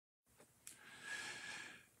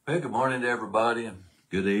Well, good morning to everybody, and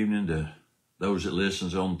good evening to those that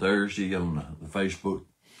listens on Thursday on the Facebook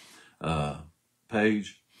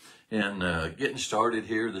page. And getting started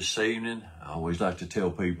here this evening, I always like to tell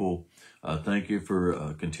people thank you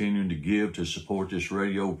for continuing to give to support this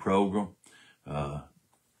radio program.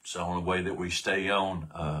 It's the only way that we stay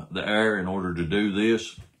on the air in order to do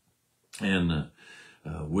this. And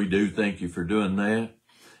we do thank you for doing that.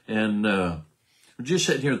 And we're just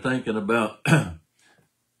sitting here thinking about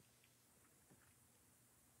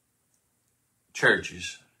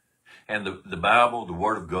churches and the Bible, the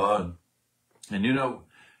Word of God. And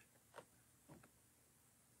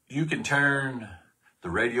you can turn the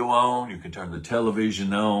radio on, you can turn the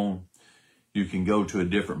television on, you can go to a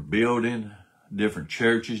different building, different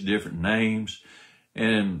churches, different names,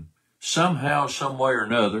 and somehow, some way or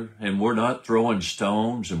another, and we're not throwing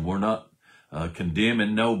stones and we're not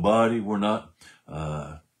condemning nobody, we're not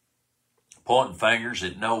pointing fingers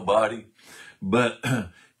at nobody, but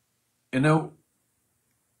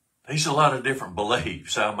there's a lot of different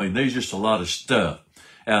beliefs. I mean, there's just a lot of stuff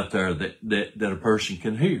out there that a person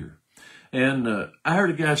can hear. And I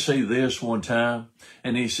heard a guy say this one time,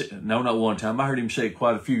 and he said, no, not one time. I heard him say it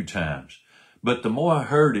quite a few times. But the more I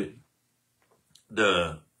heard it,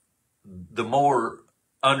 the more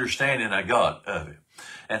understanding I got of it.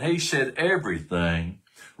 And he said everything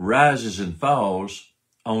rises and falls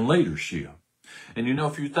on leadership. And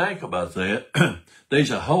if you think about that,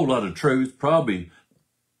 there's a whole lot of truth, probably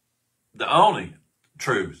the only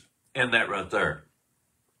truth in that right there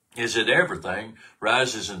is that everything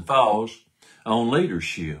rises and falls on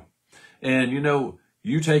leadership. And,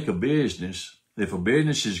 you take a business, if a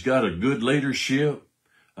business has got a good leadership,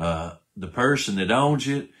 the person that owns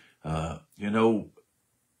it,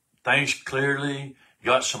 thinks clearly,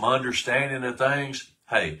 got some understanding of things,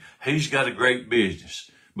 hey, he's got a great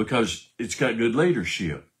business because it's got good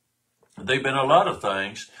leadership. There've been a lot of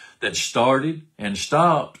things that started and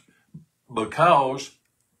stopped because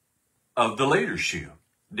of the leadership.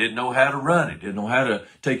 Didn't know how to run it, didn't know how to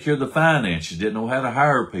take care of the finances, didn't know how to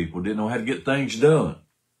hire people, didn't know how to get things done.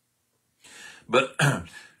 But,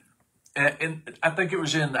 and I think it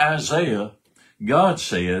was in Isaiah, God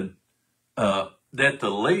said that the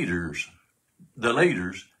leaders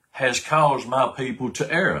has caused my people to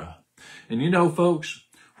err. And folks,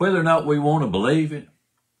 whether or not we want to believe it,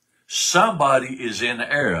 somebody is in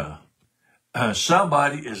error.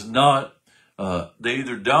 Somebody is not, they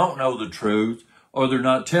either don't know the truth or they're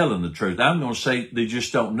not telling the truth. I'm going to say they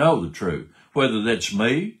just don't know the truth. Whether that's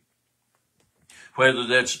me, whether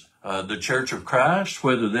that's the Church of Christ,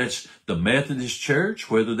 whether that's the Methodist Church,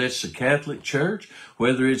 whether that's the Catholic Church,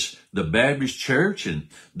 whether it's the Baptist Church and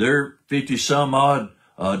their 50-some odd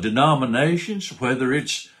denominations, whether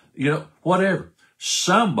it's, whatever.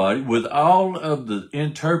 Somebody, with all of the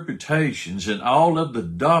interpretations and all of the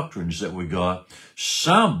doctrines that we got,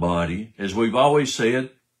 somebody, as we've always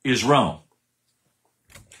said, is wrong.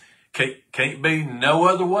 Can't be no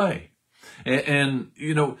other way. And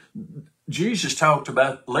Jesus talked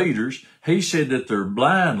about leaders. He said that they're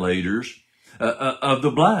blind leaders of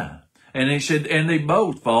the blind. And he said, and they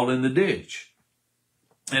both fall in the ditch.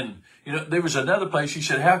 And, there was another place he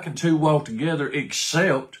said, how can two walk together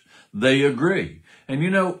except they agree? And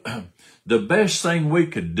the best thing we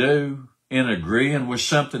could do in agreeing with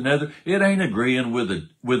something other, it ain't agreeing with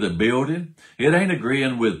a building. It ain't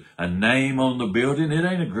agreeing with a name on the building. It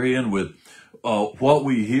ain't agreeing with what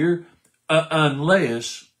we hear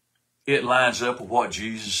unless it lines up with what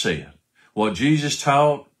Jesus said, what Jesus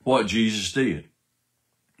taught, what Jesus did.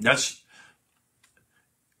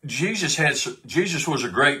 Jesus was a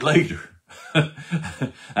great leader.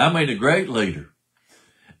 I mean, a great leader.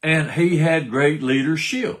 And he had great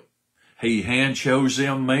leadership. He hand chose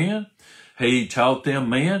them men. He taught them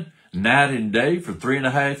men night and day for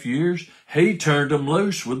 3.5 years. He turned them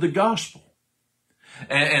loose with the gospel.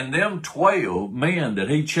 And them 12 men that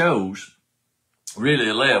he chose, really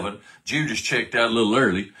 11, Judas checked out a little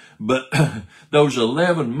early, but those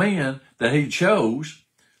 11 men that he chose,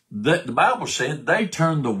 that the Bible said they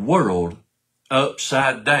turned the world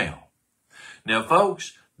upside down. Now,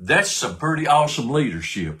 folks, that's some pretty awesome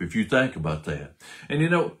leadership if you think about that. And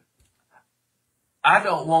I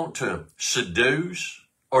don't want to seduce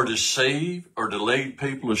or deceive or to lead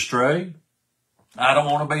people astray. I don't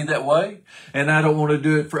want to be that way, and I don't want to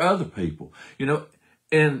do it for other people. But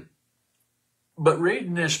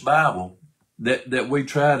reading this Bible that we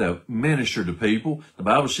try to minister to people, the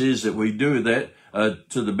Bible says that we do that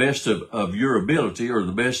to the best of your ability, or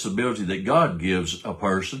the best ability that God gives a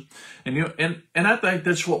person. And I think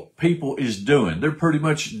that's what people is doing. They're pretty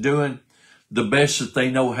much doing the best that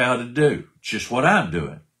they know how to do. It's just what I'm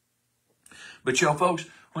doing. But y'all folks,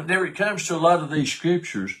 whenever it comes to a lot of these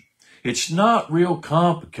scriptures, it's not real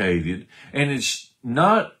complicated, and it's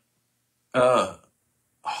not that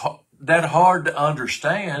hard to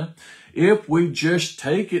understand if we just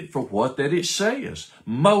take it for what that it says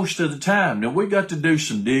most of the time. Now, we got to do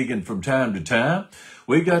some digging from time to time.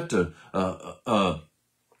 We got to, Paul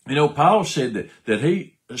said that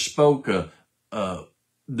he spoke the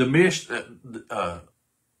mist.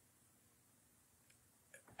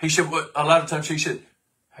 He said, a lot of times he said,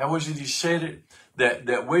 how was it he said it?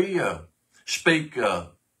 That we speak the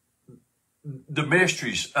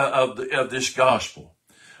mysteries of this gospel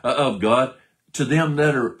of God to them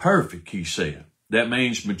that are perfect, he said. That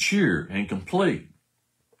means mature and complete.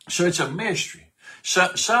 So it's a mystery.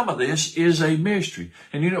 So, some of this is a mystery.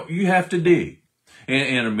 And you have to dig.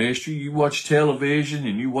 In a mystery, you watch television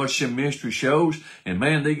and you watch some mystery shows, and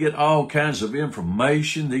man, they get all kinds of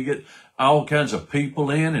information. They get all kinds of people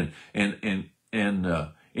in and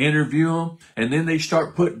interview them, and then they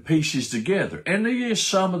start putting pieces together. And there is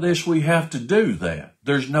some of this we have to do that.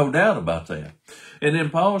 There's no doubt about that. And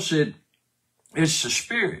then Paul said, it's the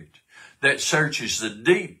Spirit that searches the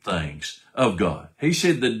deep things of God. He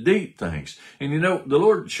said the deep things. And the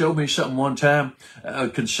Lord showed me something one time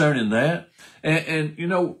concerning that. And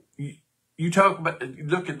you talk about,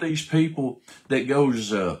 look at these people that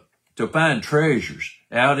goes to find treasures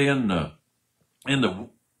out in the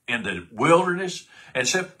wilderness. And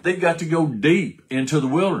so they've got to go deep into the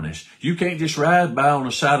wilderness. You can't just ride by on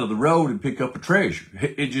the side of the road and pick up a treasure.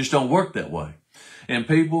 It just don't work that way. And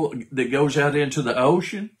people that goes out into the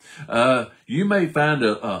ocean, you may find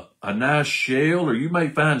a nice shell, or you may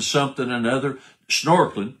find something another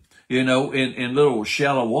snorkeling, in little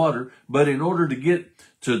shallow water. But in order to get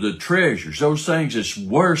to the treasures, those things that's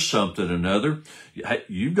worth something or another,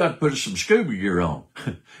 you've got to put some scuba gear on.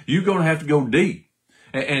 You're going to have to go deep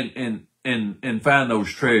and find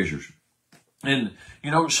those treasures. And,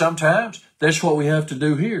 sometimes that's what we have to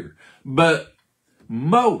do here. But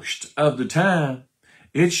most of the time,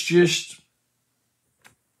 it should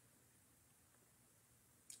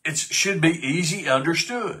be easy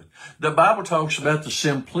understood. The Bible talks about the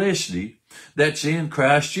simplicity that's in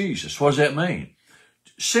Christ Jesus. What does that mean?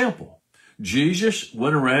 Simple. Jesus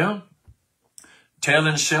went around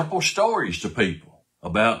telling simple stories to people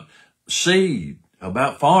about seed,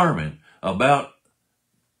 about farming, about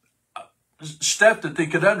stuff that they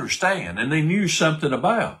could understand and they knew something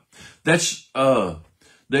about. That's the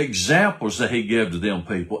examples that he gave to them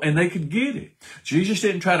people, and they could get it. Jesus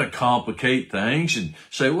didn't try to complicate things and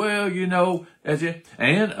say, well, that's it.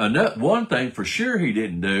 And one thing for sure he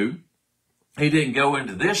didn't do, he didn't go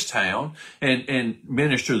into this town and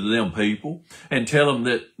minister to them people and tell them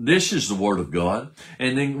that this is the word of God,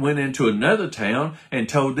 and then went into another town and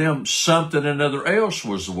told them something another else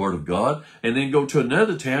was the word of God, and then go to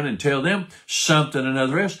another town and tell them something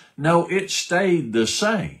another else. No, it stayed the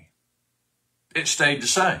same. It stayed the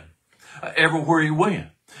same everywhere he went.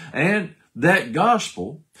 And that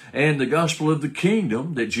gospel and the gospel of the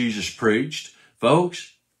kingdom that Jesus preached,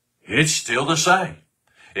 folks, it's still the same.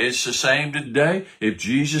 It's the same today. If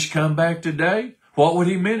Jesus come back today, what would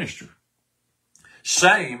he minister?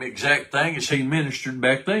 Same exact thing as he ministered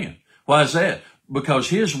back then. Why is that? Because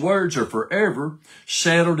his words are forever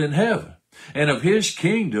settled in heaven. And of his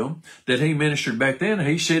kingdom that he ministered back then,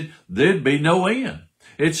 he said there'd be no end.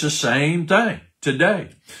 It's the same thing today.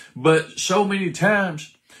 But so many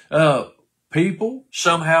times, people,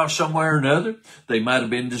 somehow, somewhere or another, they might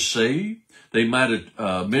have been deceived. They might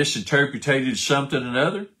have misinterpreted something or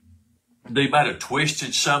another. They might have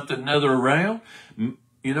twisted something or another around,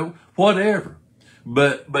 whatever.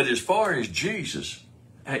 But as far as Jesus,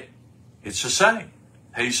 hey, it's the same.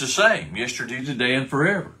 He's the same yesterday, today, and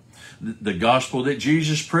forever. The gospel that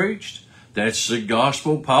Jesus preached, that's the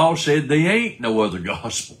gospel. Paul said there ain't no other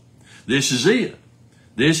gospel. This is it.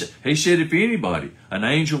 He said, if anybody, an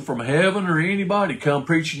angel from heaven or anybody come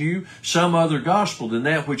preaching you some other gospel than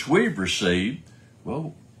that which we've received,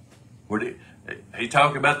 well, he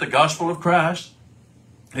talked about the gospel of Christ.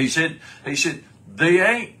 He said,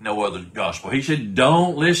 there ain't no other gospel. He said,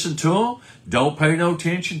 don't listen to them. Don't pay no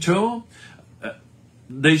attention to them.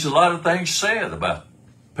 There's a lot of things said about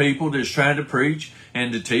people that's trying to preach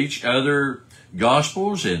and to teach other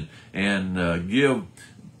gospels and give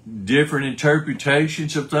different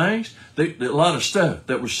interpretations of things. A lot of stuff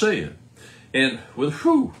that was said. And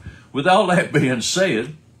with all that being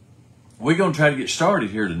said, we're going to try to get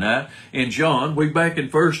started here tonight in John. We're back in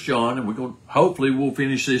 1 John, and hopefully we'll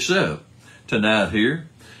finish this up tonight here.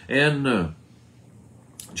 And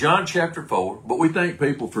John chapter 4, but we thank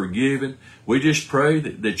people for giving. We just pray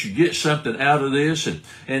that you get something out of this.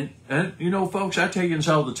 And you know, folks, I tell you this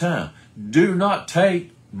all the time. Do not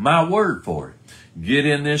take my word for it. Get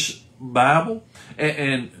in this Bible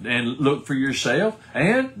and look for yourself.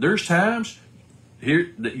 And there's times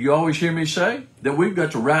here that you always hear me say that we've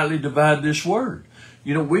got to rightly divide this word.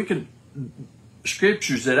 You know, we can,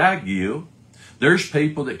 scriptures that I give, there's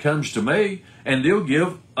people that comes to me and they'll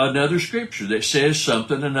give another scripture that says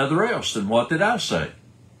something another else than what did I say.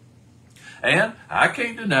 And I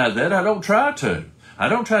can't deny that. I don't try to. I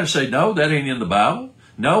don't try to say, no, that ain't in the Bible.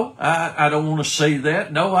 No, I don't want to say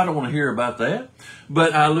that. No, I don't want to hear about that.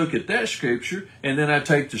 But I look at that scripture and then I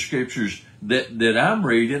take the scriptures that I'm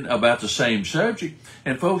reading about the same subject.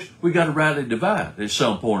 And folks, we got to rightly divide at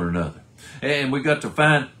some point or another. And we got to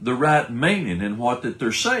find the right meaning in what that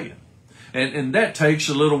they're saying. And that takes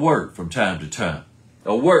a little work from time to time.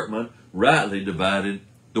 A workman rightly divided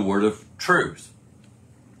the word of truth.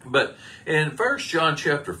 But in 1 John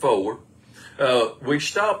chapter 4, we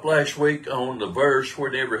stopped last week on the verse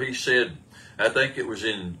whenever he said, I think it was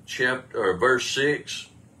in verse 6,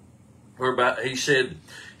 whereby he said,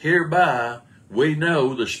 hereby we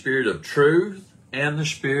know the spirit of truth and the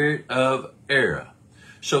spirit of error.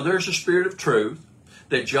 So there's a spirit of truth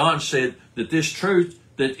that John said that this truth,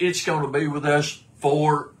 that it's going to be with us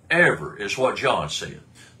forever, is what John said.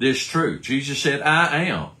 This truth. Jesus said, I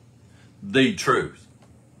am the truth.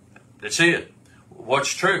 That's it.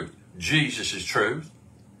 What's truth? Jesus is truth.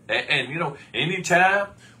 And you know, anytime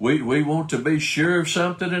we want to be sure of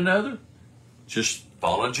something or another, just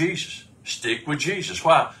follow Jesus. Stick with Jesus.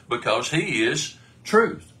 Why? Because he is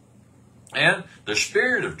truth. And the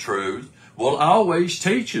spirit of truth will always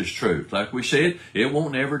teach us truth. Like we said, it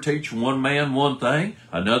won't ever teach one man one thing,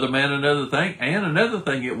 another man another thing, and another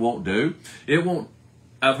thing it won't do. It won't.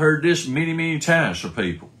 I've heard this many, many times from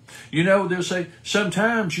people. You know, they'll say,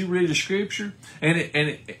 sometimes you read a scripture and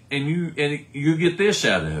you get this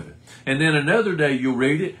out of it. And then another day you'll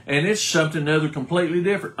read it and it's something other completely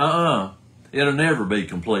different. It'll never be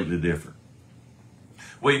completely different.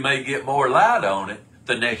 We may get more light on it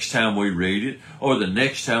the next time we read it, or the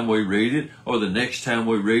next time we read it, or the next time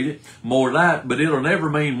we read it, more light, but it'll never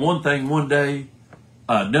mean one thing one day,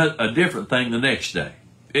 a different thing the next day.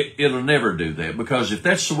 It'll never do that, because if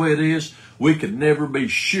that's the way it is, we could never be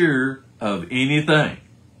sure of anything.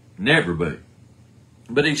 Never be.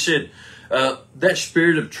 But he said, that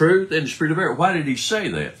spirit of truth and the spirit of error. Why did he say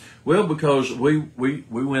that? Well, because we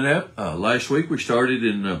went up, last week we started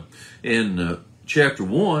in chapter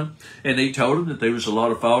 1, and he told them that there was a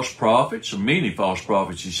lot of false prophets, many false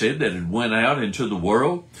prophets, he said, that had went out into the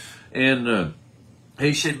world. And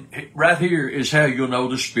he said, right here is how you'll know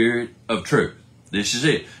the spirit of truth. This is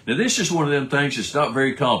it. Now, this is one of them things that's not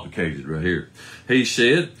very complicated right here. He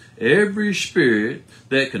said, every spirit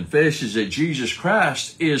that confesses that Jesus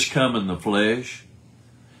Christ is come in the flesh,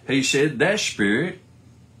 he said, that spirit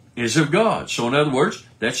is of God. So, in other words,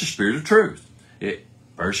 that's the spirit of truth.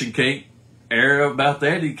 Person can't err about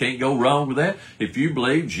that. He can't go wrong with that. If you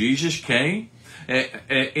believe Jesus came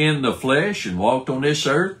in the flesh and walked on this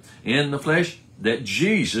earth in the flesh, that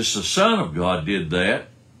Jesus, the Son of God, did that,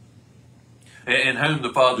 and whom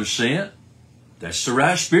the Father sent, that's the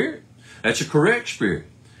right spirit. That's a correct spirit.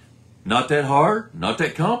 Not that hard, not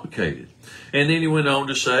that complicated. And then he went on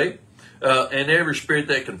to say, and every spirit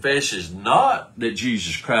that confesses not that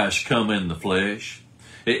Jesus Christ come in the flesh,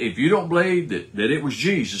 if you don't believe that it was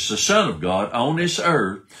Jesus, the Son of God, on this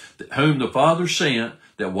earth, whom the Father sent,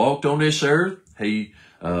 that walked on this earth, he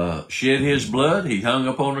shed his blood, he hung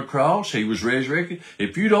up on the cross, he was resurrected.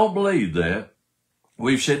 If you don't believe that,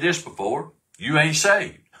 we've said this before, you ain't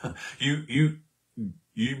saved. You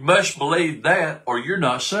must believe that, or you're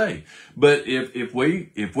not saved. But if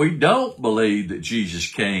we don't believe that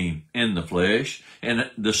Jesus came in the flesh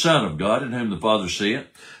and the Son of God, in whom the Father sent,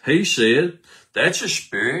 he said that's a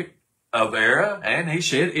spirit of error, and he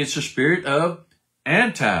said it's a spirit of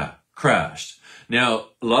Antichrist. Now,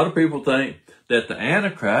 a lot of people think that the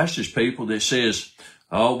Antichrist is people that says,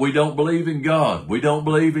 oh, we don't believe in God, we don't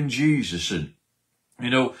believe in Jesus, and you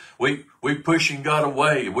know, we pushing God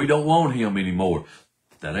away. We don't want him anymore.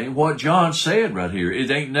 That ain't what John said right here. It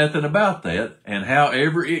ain't nothing about that. And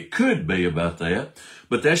however, it could be about that.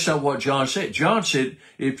 But that's not what John said. John said,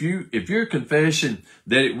 if you're confessing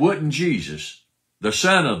that it wasn't Jesus, the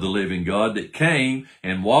Son of the living God, that came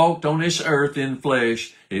and walked on this earth in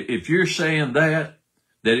flesh, if you're saying that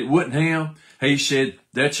it wasn't him, he said,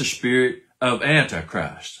 that's a spirit of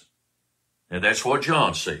Antichrist. And that's what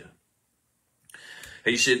John said.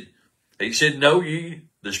 He said, know ye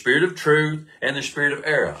the spirit of truth, and the spirit of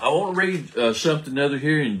error. I want to read something other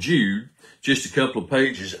here in Jude, just a couple of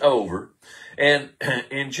pages over. And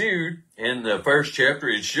in Jude, in the first chapter,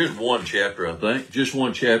 it's just one chapter, I think, just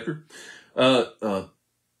one chapter.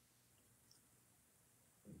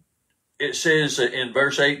 It says in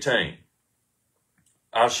verse 18,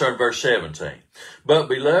 I'll start verse 17. But,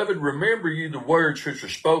 beloved, remember you the words which were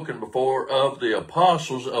spoken before of the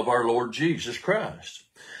apostles of our Lord Jesus Christ,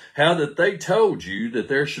 how that they told you that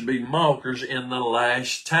there should be mockers in the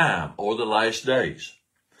last time, or the last days,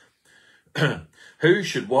 who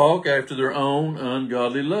should walk after their own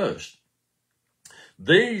ungodly lust.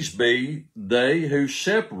 These be they who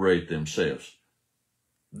separate themselves.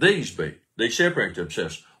 They separate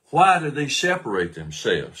themselves. Why do they separate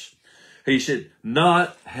themselves? He said,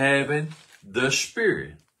 not having the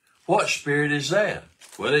Spirit. What Spirit is that?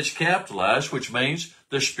 Well, it's capitalized, which means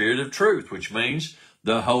the Spirit of truth, which means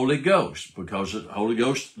the Holy Ghost, because the Holy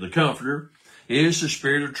Ghost, the Comforter, is the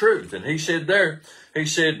Spirit of truth. And he said there, he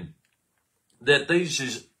said that these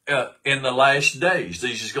is in the last days.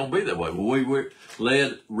 These is going to be that way. Well, we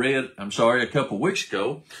read a couple of weeks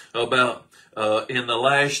ago about in the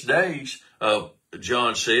last days,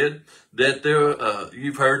 John said that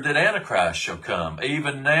you've heard that Antichrist shall come.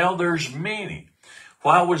 Even now there's many.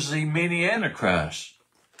 Why was there many Antichrists?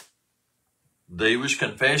 They was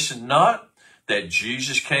confessing not that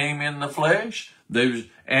Jesus came in the flesh.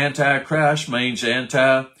 Antichrist means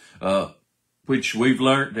which we've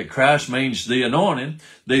learned that Christ means the anointing.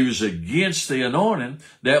 They was against the anointing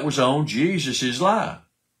that was on Jesus' life.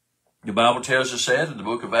 The Bible tells us that in the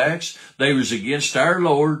book of Acts. They was against our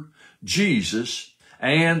Lord Jesus,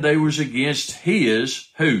 and they was against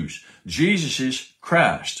whose? Jesus'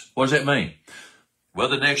 Christ. What does that mean? Well,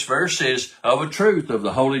 the next verse says, of a truth of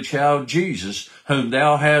the Holy Child Jesus, whom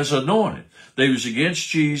thou hast anointed. They was against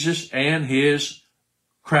Jesus and his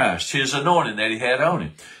Christ, his anointing that he had on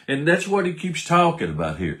him. And that's what he keeps talking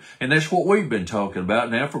about here. And that's what we've been talking about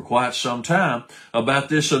now for quite some time, about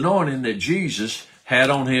this anointing that Jesus had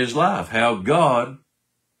on his life, how God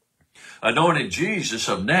anointed Jesus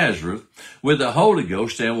of Nazareth with the Holy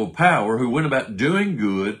Ghost and with power, who went about doing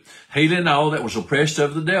good, healing all that was oppressed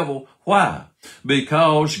of the devil. Why?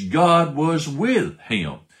 Because God was with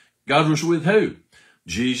him. God was with who?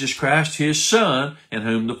 Jesus Christ, his Son, in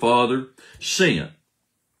whom the Father sent.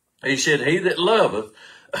 He said, he that loveth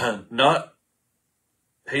not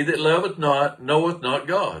knoweth not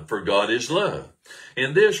God, for God is love.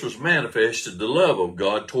 In this was manifested the love of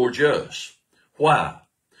God towards us. Why?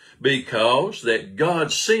 Because that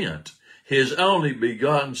God sent his only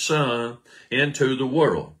begotten Son into the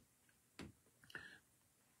world.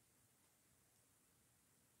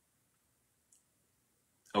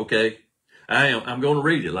 Okay, I'm going to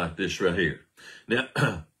read it like this right here.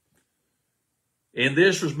 Now, in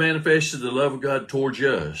this was manifested the love of God towards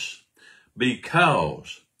us,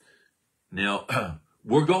 because, now,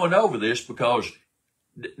 we're going over this because,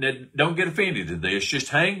 don't get offended at this, just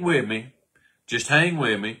hang with me,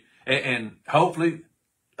 and hopefully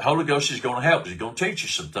the Holy Ghost is going to help us. He's going to teach you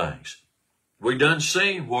some things. We done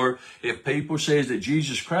seen where if people says that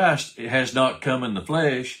Jesus Christ has not come in the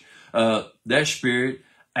flesh, that spirit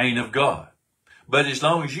ain't of God. But as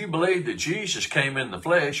long as you believe that Jesus came in the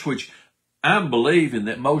flesh, which I'm believing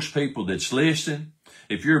that most people that's listening,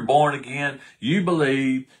 if you're born again, you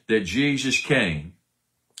believe that Jesus came.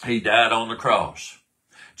 He died on the cross.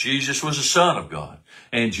 Jesus was the Son of God,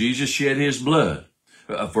 and Jesus shed his blood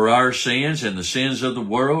for our sins and the sins of the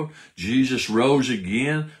world. Jesus rose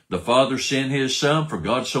again. The Father sent his Son, for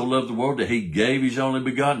God so loved the world that he gave his only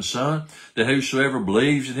begotten Son, that whosoever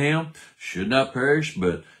believes in him should not perish,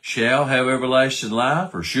 but shall have everlasting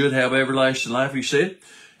life, or should have everlasting life, he said.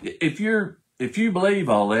 If you believe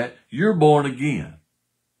all that, you're born again.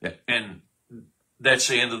 And that's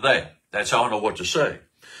the end of that. That's all I know what to say.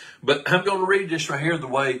 But I'm going to read this right here the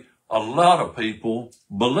way a lot of people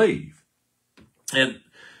believe. And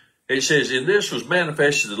it says, in this was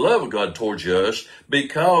manifested the love of God towards us,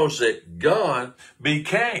 because that God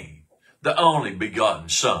became the only begotten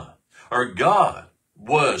Son, or God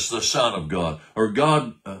was the Son of God,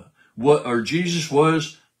 or Jesus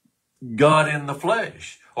was God in the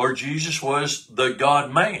flesh, or Jesus was the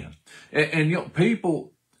God-man. And you know,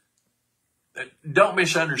 people, don't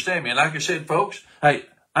misunderstand me. And like I said, folks, hey,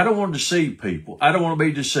 I don't want to deceive people. I don't want to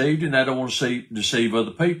be deceived, and I don't want to deceive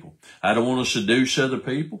other people. I don't want to seduce other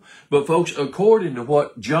people. But folks, according to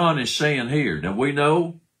what John is saying here, now we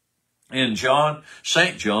know in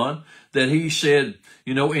St. John, that he said,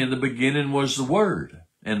 you know, in the beginning was the Word,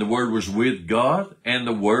 and the Word was with God, and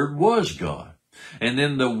the Word was God. And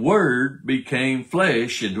then the Word became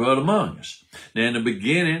flesh and dwelt among us. Now in the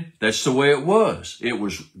beginning, that's the way it was. It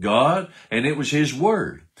was God and it was His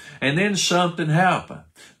Word. And then something happened.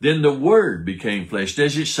 Then the Word became flesh.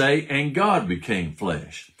 Does it say, and God became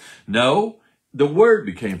flesh? No, the Word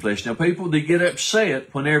became flesh. Now people, they get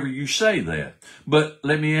upset whenever you say that. But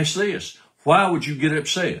let me ask this. Why would you get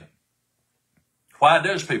upset? Why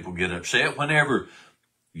does people get upset whenever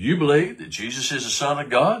you believe that Jesus is the Son of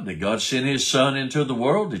God, that God sent His Son into the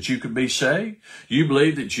world that you could be saved? You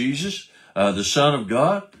believe that Jesus, the Son of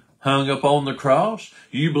God, hung up on the cross?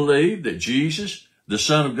 You believe that Jesus, the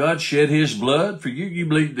Son of God, shed His blood for you? You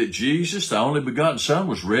believe that Jesus, the only begotten Son,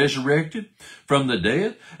 was resurrected from the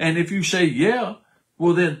dead? And if you say, yeah,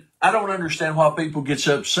 well then, I don't understand why people get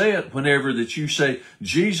upset whenever that you say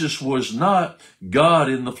Jesus was not God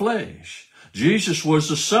in the flesh. Jesus was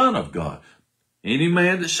the Son of God. Any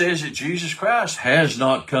man that says that Jesus Christ has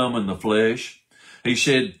not come in the flesh, he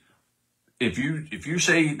said, if you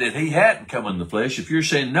say that He hadn't come in the flesh, if you're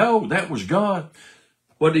saying, no, that was God,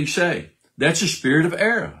 what did He say? That's a spirit of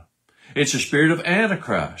error. It's a spirit of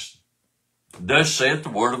Antichrist. Thus saith the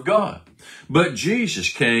Word of God. But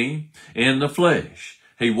Jesus came in the flesh.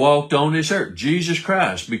 He walked on this earth. Jesus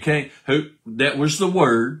Christ became, that was the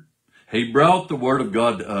Word. He brought the Word of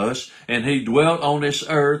God to us, and He dwelt on this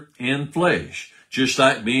earth in flesh, just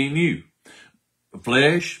like me and you.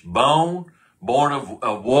 Flesh, bone, born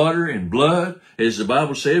of water and blood, as the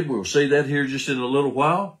Bible said. We'll see that here just in a little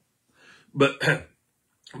while. But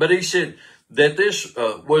He said that this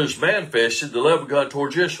was manifested, the love of God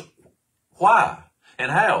towards us. Why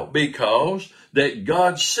and how? Because that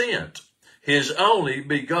God sent His only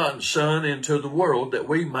begotten Son into the world that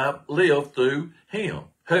we might live through Him.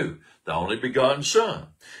 Who? The only begotten Son.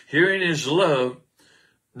 Herein is love,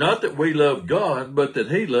 not that we love God, but that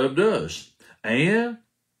He loved us. And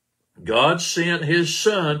God sent His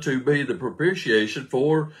Son to be the propitiation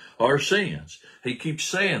for our sins. He keeps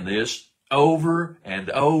saying this over and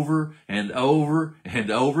over and over and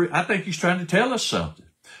over. I think He's trying to tell us something.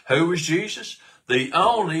 Who was Jesus? The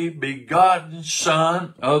only begotten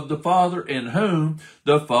Son of the Father, in whom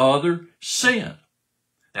the Father sent.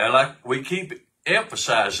 Now, like we keep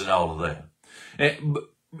emphasizing all of that.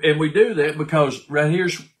 And we do that because right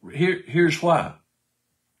here's why.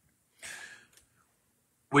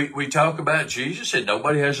 We talk about Jesus, and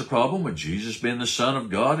nobody has a problem with Jesus being the Son of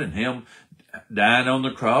God and Him dying on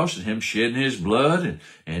the cross and Him shedding His blood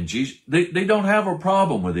and Jesus. They don't have a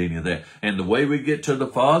problem with any of that. And the way we get to the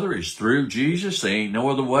Father is through Jesus. There ain't no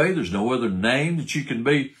other way. There's no other name that you can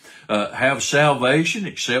have salvation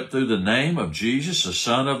except through the name of Jesus, the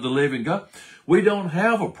Son of the living God. We don't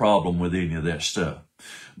have a problem with any of that stuff.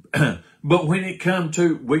 But when it come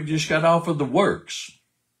to, we just got off of the works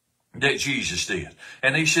that Jesus did.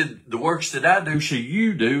 And He said, the works that I do shall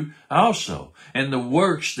you do also. And the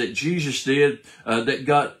works that Jesus did, that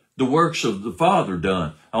got the works of the Father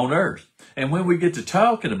done on earth. And when we get to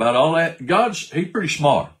talking about all that, He's pretty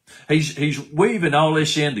smart. He's weaving all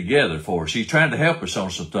this in together for us. He's trying to help us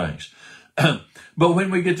on some things. But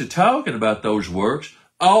when we get to talking about those works,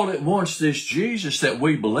 all at once this Jesus that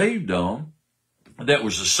we believed on, that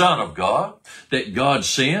was the Son of God, that God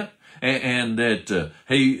sent, and that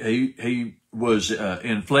He was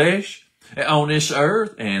in flesh on this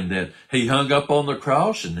earth, and that He hung up on the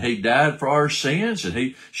cross, and He died for our sins, and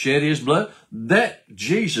He shed His blood. That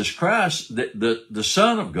Jesus Christ, the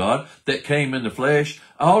Son of God that came in the flesh,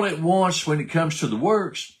 all at once when it comes to the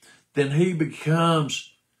works, then He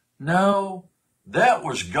becomes, no, that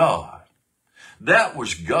was God. That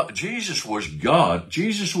was God. Jesus was God.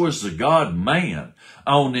 Jesus was the God-man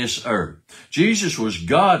on this earth. Jesus was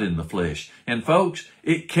God in the flesh. And folks,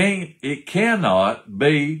 it cannot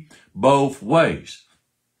be both ways.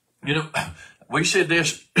 You know, we said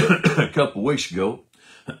this a couple of weeks ago,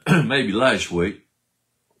 maybe last week.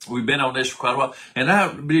 We've been on this for quite a while. And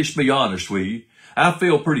I'll just be honest with you, I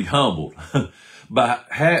feel pretty humbled by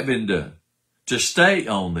having to stay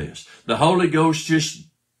on this. The Holy Ghost just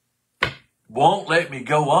won't let me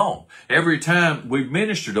go on. Every time we've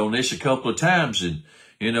ministered on this a couple of times in,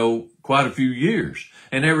 quite a few years.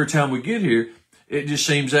 And every time we get here, it just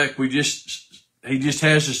seems like He just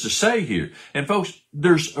has us to say here. And folks,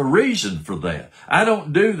 there's a reason for that. I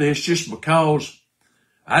don't do this just because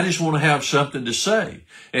I just want to have something to say.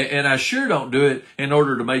 And I sure don't do it in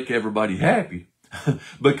order to make everybody happy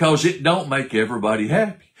because it don't make everybody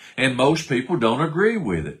happy. And most people don't agree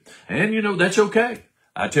with it. And that's okay.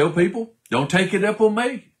 I tell people, don't take it up with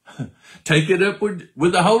me. Take it up with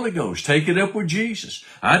the Holy Ghost. Take it up with Jesus.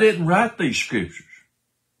 I didn't write these scriptures.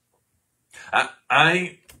 I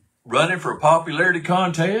ain't running for a popularity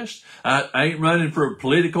contest. I ain't running for a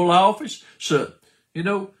political office. So,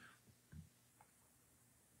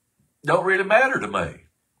 don't really matter to me.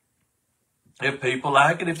 If people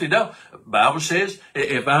like it, if they don't. The Bible says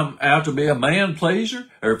if I'm out to be a man pleaser,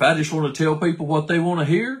 or if I just want to tell people what they want to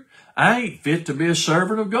hear, I ain't fit to be a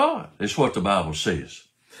servant of God. That's what the Bible says.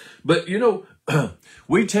 But,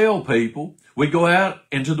 we tell people, we go out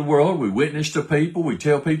into the world, we witness to people, we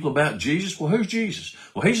tell people about Jesus. Well, who's Jesus?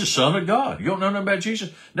 Well, he's the Son of God. You don't know nothing about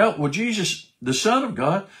Jesus? No, well, Jesus, the Son of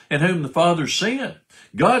God, in whom the Father sent.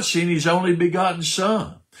 God sent his only begotten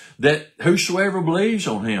Son, that whosoever believes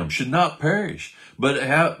on him should not perish,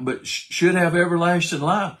 but should have everlasting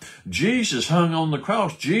life. Jesus hung on the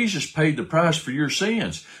cross. Jesus paid the price for your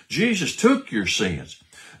sins. Jesus took your sins.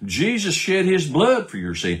 Jesus shed his blood for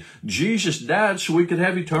your sin. Jesus died so we could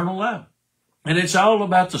have eternal life. And it's all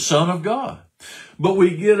about the Son of God. But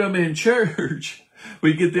we get them in church.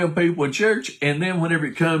 We get them people in church. And then whenever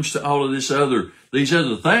it comes to all of these other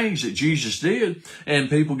things that Jesus did, and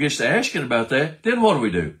people gets to asking about that, then what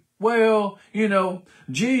do? Well,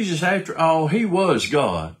 Jesus, after all, he was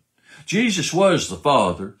God. Jesus was the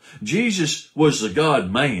Father. Jesus was the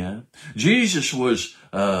God-man. Jesus was,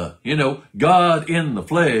 God in the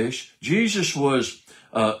flesh. Jesus was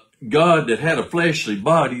God that had a fleshly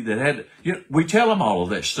body that had, we tell them all of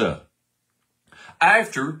that stuff.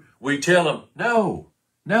 After we tell them,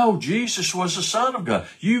 no, Jesus was the Son of God.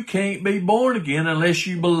 You can't be born again unless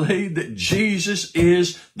you believe that Jesus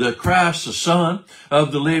is the Christ, the Son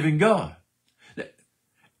of the living God.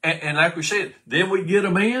 And like we said, then we get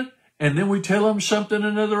them in, and then we tell them something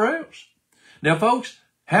another else. Now, folks,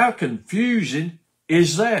 how confusing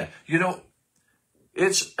is that?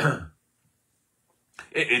 It's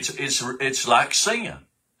it's like sin.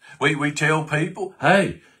 We tell people,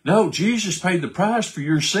 hey, no, Jesus paid the price for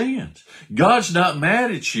your sins. God's not mad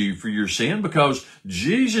at you for your sin because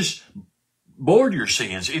Jesus bore your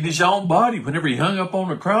sins in his own body whenever he hung up on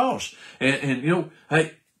the cross. And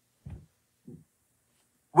hey,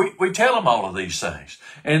 we tell them all of these things.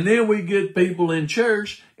 And then we get people in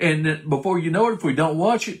church, and then before you know it, if we don't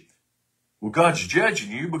watch it, well, God's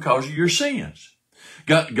judging you because of your sins.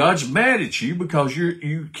 God's mad at you because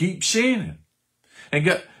you keep sinning. And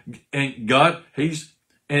God,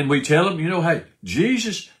 and we tell them, hey,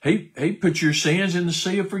 Jesus, he put your sins in the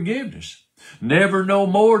sea of forgiveness. Never no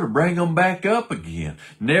more to bring them back up again.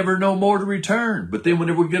 Never no more to return. But then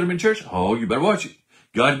whenever we get them in church, oh, you better watch it.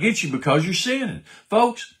 God gets you because you're sinning.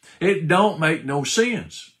 Folks, it don't make no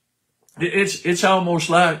sense. It's almost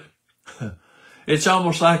like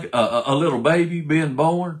a little baby being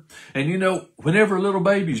born. And whenever a little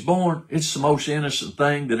baby's born, it's the most innocent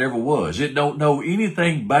thing that ever was. It don't know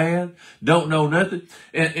anything bad, don't know nothing.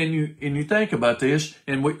 And you think about this,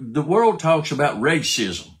 and the world talks about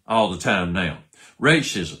racism all the time now.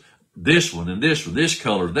 Racism. This one and this one, this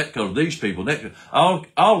color, that color, these people, that all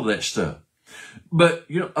of that stuff. But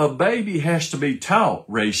a baby has to be taught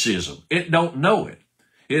racism. It don't know it.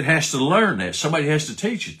 It has to learn that. Somebody has to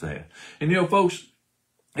teach it that. And folks,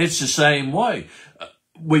 it's the same way.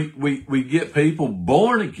 We get people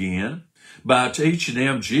born again by teaching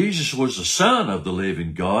them Jesus was the Son of the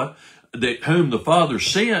living God, that whom the Father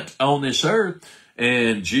sent on this earth,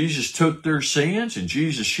 and Jesus took their sins, and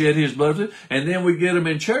Jesus shed his blood for them, and then we get them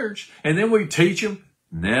in church, and then we teach them,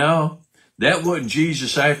 no, that wasn't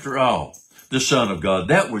Jesus after all, the Son of God.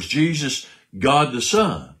 That was Jesus, God the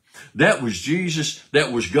Son. That was Jesus,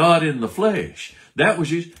 that was God in the flesh. That was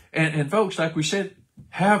Jesus. And folks, like we said,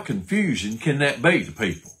 how confusing can that be to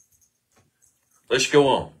people? Let's go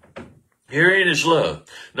on. Herein is love.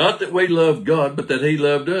 Not that we loved God, but that he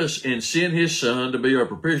loved us and sent his Son to be our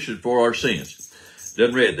propitiation for our sins.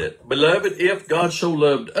 Done read that. Beloved, if God so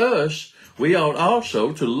loved us, we ought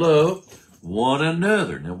also to love one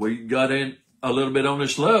another. Now, we got in a little bit on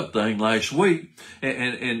this love thing last week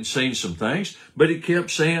and seen some things, but it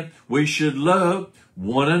kept saying we should love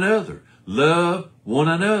one another. Love one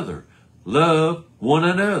another. Love one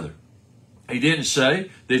another. He didn't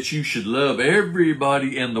say that you should love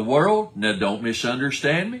everybody in the world. Now, don't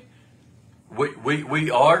misunderstand me. We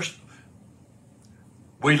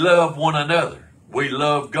love one another. We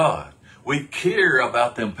love God. We care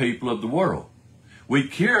about them people of the world. We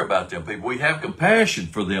care about them people. We have compassion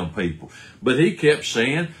for them people. But he kept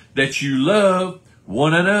saying that you love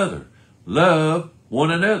one another. Love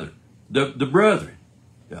one another. The brethren.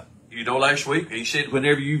 Last week he said,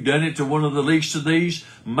 whenever you've done it to one of the least of these,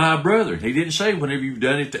 my brethren. He didn't say whenever you've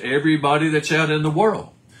done it to everybody that's out in the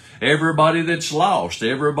world. Everybody that's lost.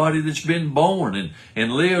 Everybody that's been born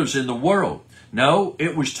and lives in the world. No,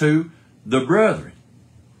 it was to the brethren.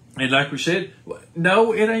 And like we said,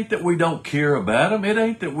 no, it ain't that we don't care about them. It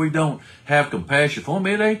ain't that we don't have compassion for them.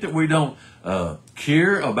 It ain't that we don't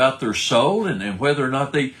care about their soul and whether or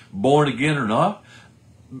not they born again or not.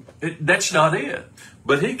 That's not it.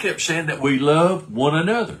 But he kept saying that we love one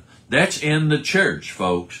another. That's in the church,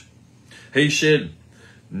 folks. He said,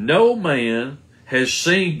 no man has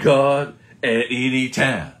seen God at any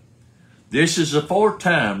time. This is the fourth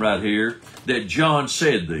time right here that John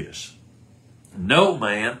said this. No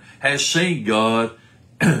man has seen God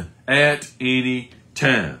at any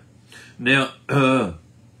time. Now,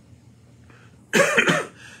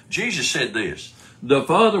 Jesus said this, the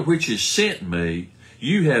Father which has sent me,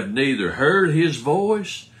 you have neither heard his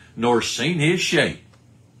voice nor seen his shape.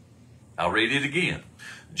 I'll read it again.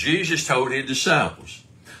 Jesus told his disciples,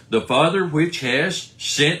 the Father which has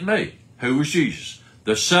sent me, who was Jesus?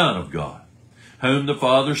 The Son of God, whom the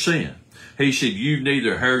Father sent. He said, you've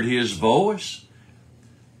neither heard his voice,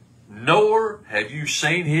 nor have you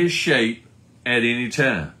seen his shape at any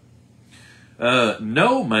time.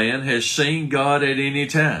 No man has seen God at any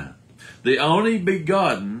time. The only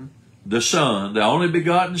begotten, the Son, the only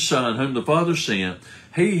begotten Son, whom the Father sent,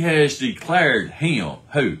 he has declared him.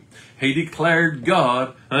 Who? He declared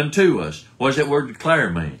God unto us. What does that word declare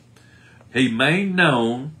mean? He made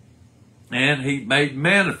known and he made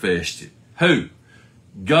manifested. Who?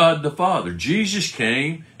 God the Father. Jesus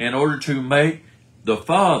came in order to make the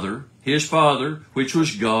Father, his Father, which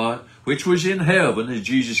was God, which was in heaven, as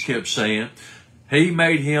Jesus kept saying, he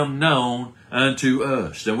made him known unto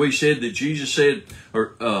us. And we said that Jesus said,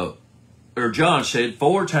 or John said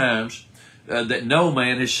 4 times that no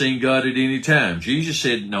man has seen God at any time. Jesus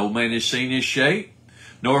said no man has seen his shape,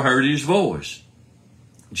 nor heard his voice.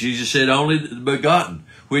 Jesus said only the begotten,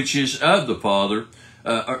 which is of the Father,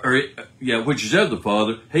 which is of the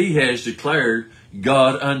Father, he has declared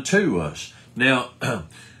God unto us. Now,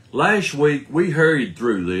 last week we hurried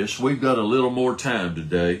through this. We've got a little more time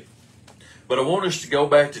today. But I want us to go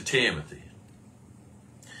back to Timothy.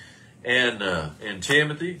 And in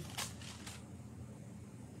Timothy,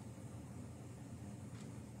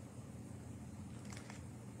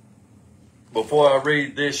 before I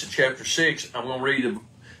read this in chapter 6, I'm going to read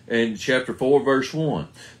in chapter 4, verse 1.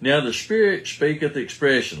 Now the Spirit speaketh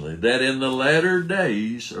expressly, that in the latter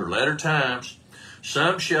days, or latter times,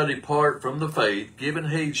 some shall depart from the faith, giving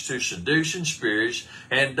heed to seducing spirits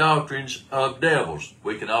and doctrines of devils.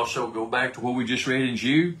 We can also go back to what we just read in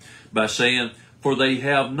Jude by saying, for they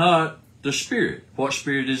have not the Spirit. What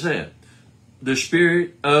Spirit is that? The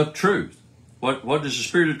Spirit of truth. What does the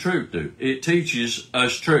Spirit of truth do? It teaches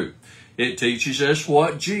us truth. It teaches us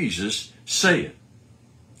what Jesus said.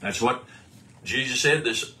 That's what Jesus said.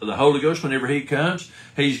 The Holy Ghost, whenever he comes,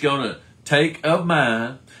 he's going to take of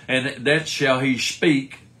mine, and that shall he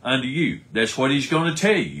speak unto you. That's what he's going to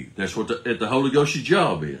tell you. That's what the Holy Ghost's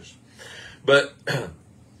job is. But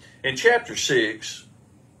in chapter 6,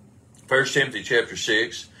 1 Timothy chapter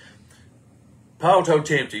 6, Paul told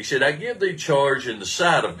Timothy, he said, I give thee charge in the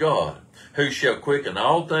sight of God, who shall quicken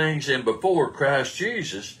all things, and before Christ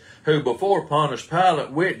Jesus, who before Pontius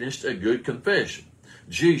Pilate witnessed a good confession.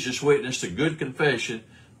 Jesus witnessed a good confession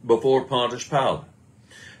before Pontius Pilate.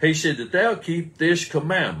 He said that thou keep this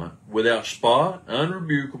commandment without spot,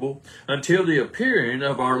 unrebukable, until the appearing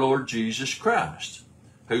of our Lord Jesus Christ.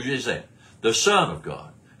 Who is that? The Son of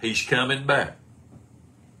God. He's coming back.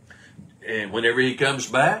 And whenever he comes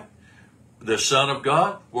back, the Son of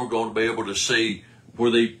God, we're going to be able to see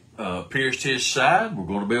where they pierced his side. We're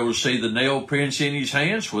going to be able to see the nail prints in his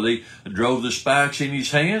hands, where they drove the spikes in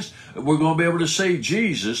his hands. We're going to be able to see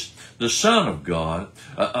Jesus, the Son of God,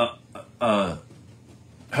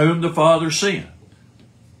 whom the Father sent.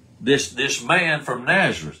 This man from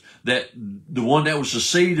Nazareth, the one that was the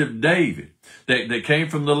seed of David, that came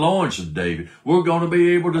from the loins of David. We're going to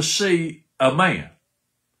be able to see a man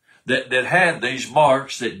that had these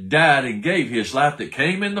marks, that died and gave his life, that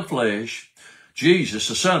came in the flesh, Jesus,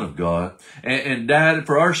 the Son of God, and died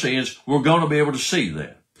for our sins. We're going to be able to see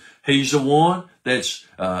that. He's the one that's,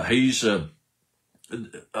 the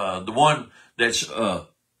one that's, the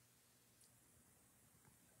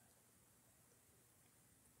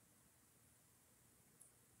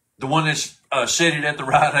one that's sitting at the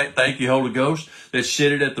right hand, thank you, Holy Ghost, that's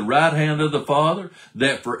sitting at the right hand of the Father,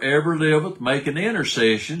 that forever liveth, making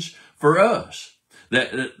intercessions for us.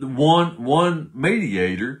 That one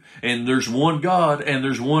mediator, and there's one God, and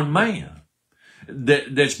there's one man.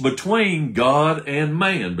 That's between God and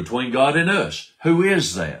man, between God and us. Who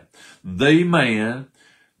is that? The man,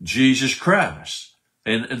 Jesus Christ,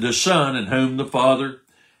 and the Son in whom the Father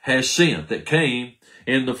has sent, that came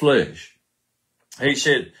in the flesh. He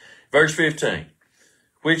said, verse 15,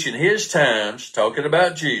 which in his times, talking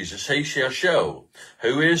about Jesus, he shall show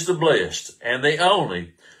who is the blessed and the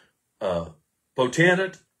only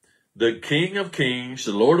potentate, the King of kings,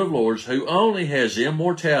 the Lord of lords, who only has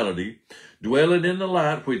immortality, dwelling in the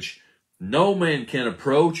light which no man can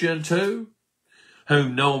approach unto,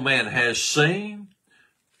 whom no man has seen,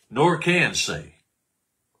 nor can see.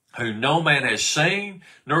 Whom no man has seen,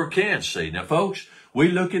 nor can see. Now, folks, we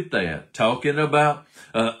look at that, talking about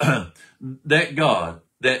that God,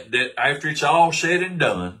 that after it's all said and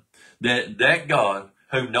done, that God,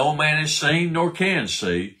 whom no man has seen nor can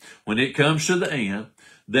see, when it comes to the end,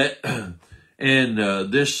 that and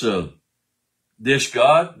this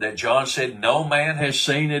God that John said no man has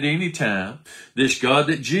seen at any time, this God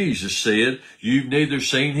that Jesus said you've neither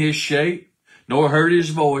seen his shape nor heard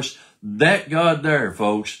his voice, that God there,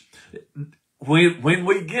 folks, when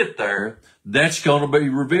we get there, that's going to be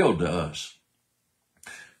revealed to us.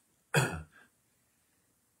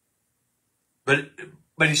 But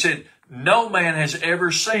he said, no man has ever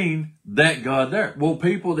seen that God there. Well,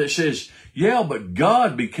 people that says, yeah, but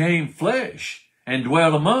God became flesh and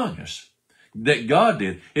dwelt among us. That God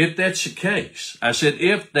did. If that's the case, I said,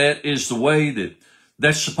 if that is the way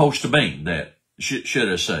that's supposed to mean, that should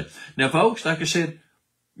I say. Now, folks, like I said,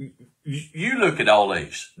 you look at all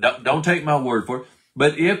these. Don't take my word for it.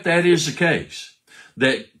 But if that is the case,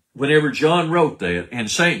 that whenever John wrote that, and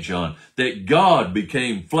St. John, that God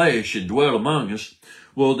became flesh and dwelt among us,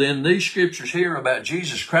 well, then these scriptures here about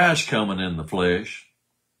Jesus Christ coming in the flesh,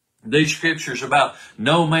 these scriptures about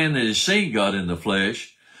no man that has seen God in the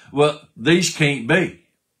flesh, well, these can't be.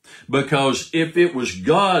 Because if it was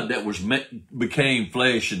God that became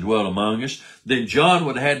flesh and dwelt among us, then John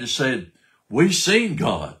would have had to say, we seen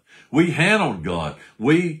God. We handled God.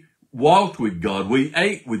 We walked with God. We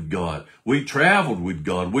ate with God. We traveled with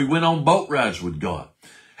God. We went on boat rides with God.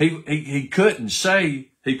 He couldn't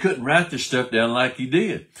write this stuff down like he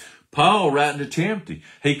did. Paul writing to Timothy,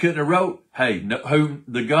 he couldn't have wrote, whom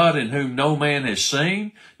the God in whom no man has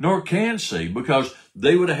seen nor can see, because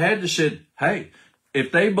they would have had to said, hey,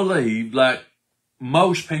 if they believed like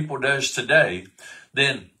most people does today,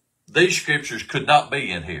 then these scriptures could not be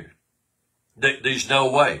in here. There's no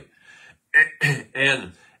way.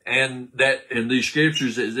 And these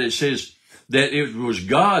scriptures that says that it was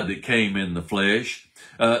God that came in the flesh,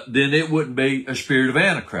 then it wouldn't be a spirit of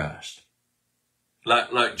Antichrist.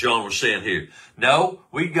 Like John was saying here. No,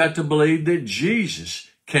 we got to believe that Jesus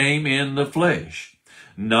came in the flesh.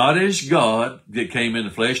 Not as God that came in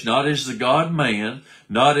the flesh, not as the God-man,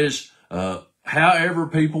 not as however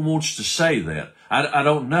people wants to say that. I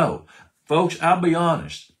don't know. Folks, I'll be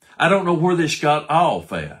honest. I don't know where this got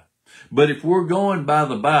off at. But if we're going by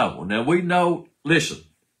the Bible, now we know, listen,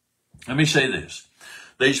 let me say this.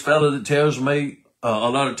 These fellows that tells me a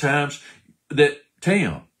lot of times that,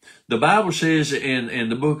 Tim, the Bible says in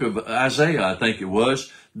the book of Isaiah, I think it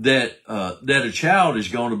was, that a child is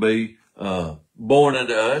going to be born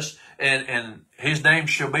unto us, and his name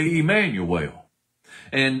shall be Emmanuel.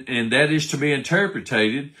 And that is to be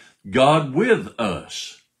interpreted, God with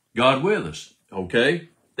us. God with us. Okay?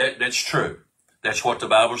 That's true. That's what the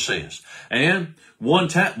Bible says. And one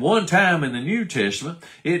time in the New Testament,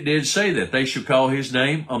 it did say that they should call his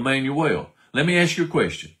name Emmanuel. Let me ask you a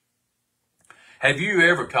question. Have you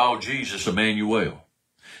ever called Jesus Emmanuel?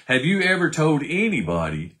 Have you ever told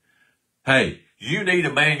anybody, hey, you need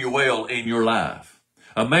Emmanuel in your life?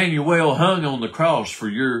 Emmanuel hung on the cross for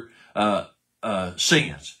your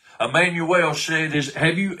sins. Emmanuel said,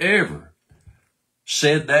 have you ever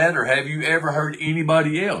said that, or have you ever heard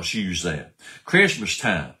anybody else use that? Christmas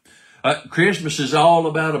time. Christmas is all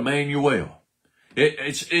about Emmanuel.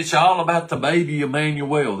 It's all about the baby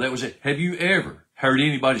Emmanuel. That was it. Have you ever heard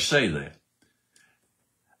anybody say that?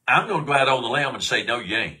 I'm going to go out on the limb and say, no,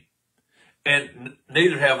 you ain't. And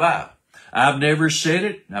neither have I. I've never said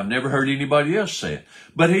it. I've never heard anybody else say it.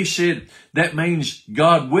 But he said that means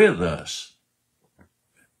God with us.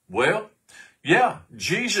 Well, yeah,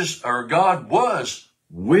 Jesus or God was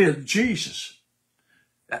with Jesus.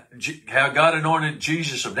 How God anointed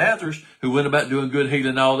Jesus of Nazareth, who went about doing good,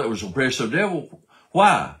 healing all that was oppressed of the devil.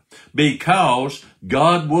 Why? Because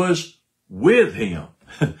God was with him.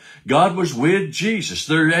 God was with Jesus.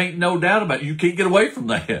 There ain't no doubt about it. You can't get away from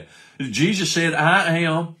that. Jesus said, I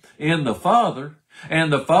am in the Father,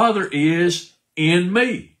 and the Father is in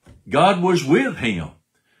me. God was with him.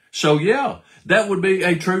 So yeah, that would be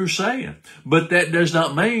a true saying. But that does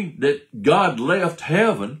not mean that God left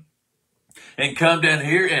heaven and come down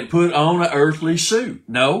here and put on an earthly suit.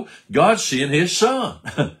 No, God sent his Son,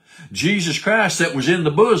 Jesus Christ, that was in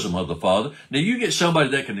the bosom of the Father. Now you get somebody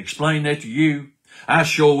that can explain that to you, I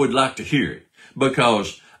sure would like to hear it.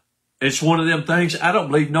 because it's one of them things I don't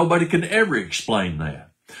believe nobody can ever explain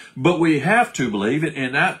that. But we have to believe it,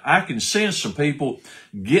 and I can sense some people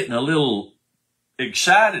getting a little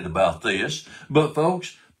excited about this. But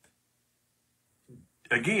folks,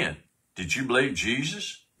 again, did you believe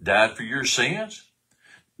Jesus died for your sins?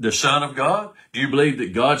 The Son of God? Do you believe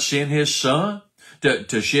that God sent his Son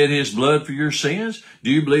to shed his blood for your sins?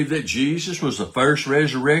 Do you believe that Jesus was the first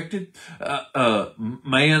resurrected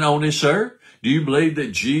man on this earth? Do you believe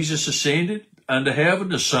that Jesus ascended unto heaven,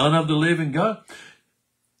 the Son of the living God?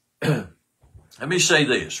 Let me say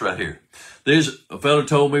this right here. There's a fellow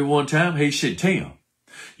told me one time, he said, Tim,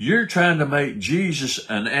 you're trying to make Jesus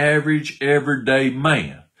an average, everyday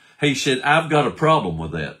man. He said, I've got a problem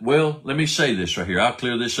with that. Well, let me say this right here. I'll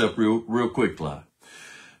clear this up real quickly.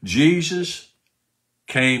 Jesus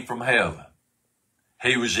came from heaven.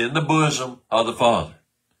 He was in the bosom of the Father.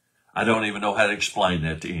 I don't even know how to explain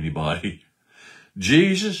that to anybody.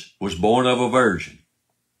 Jesus was born of a virgin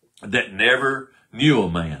that never knew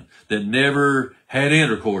a man, that never had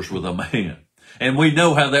intercourse with a man. And we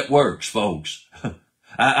know how that works, folks.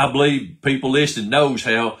 I believe people listening knows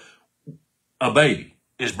how a baby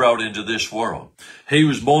is brought into this world. He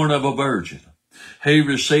was born of a virgin. He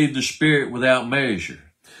received the Spirit without measure.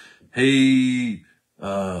 He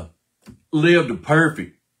lived a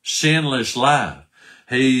perfect, sinless life.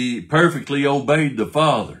 He perfectly obeyed the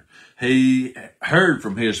Father. He heard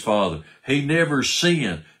from his Father. He never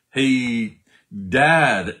sinned. He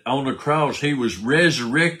died on the cross. He was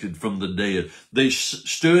resurrected from the dead. They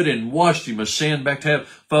stood and watched him ascend back to heaven.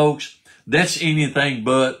 Folks, that's anything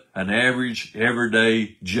but an average,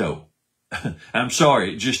 everyday Joe. I'm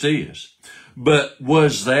sorry, it just is. But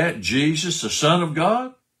was that Jesus, the Son of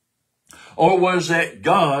God? Or was that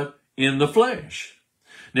God in the flesh?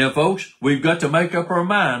 Now, folks, we've got to make up our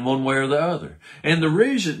mind one way or the other. And the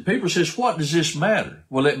reason, people says, what does this matter?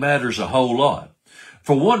 Well, it matters a whole lot.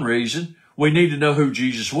 For one reason, we need to know who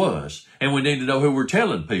Jesus was, and we need to know who we're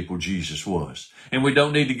telling people Jesus was. And we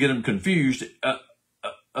don't need to get them confused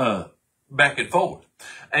back and forth.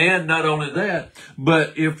 And not only that,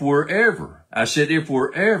 but if we're ever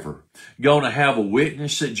going to have a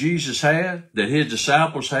witness that Jesus had, that his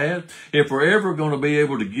disciples had, if we're ever going to be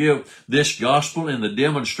able to give this gospel in the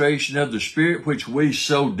demonstration of the Spirit, which we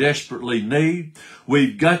so desperately need,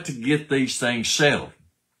 we've got to get these things settled.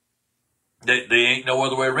 They ain't no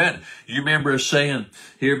other way around it. You remember us saying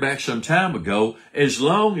here back some time ago, as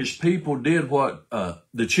long as people did what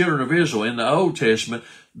the children of Israel in the Old Testament,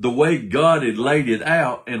 the way God had laid it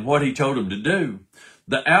out and what he told them to do,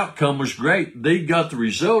 the outcome was great. They got the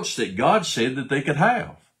results that God said that they could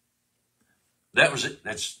have. That was it.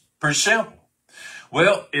 That's pretty simple.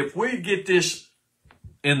 Well, if we get this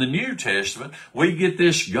in the New Testament, we get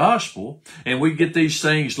this gospel and we get these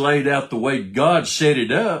things laid out the way God set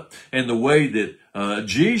it up and the way that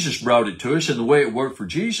Jesus brought it to us and the way it worked for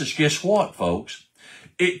Jesus. Guess what, folks?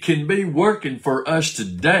 It can be working for us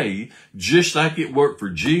today just like it worked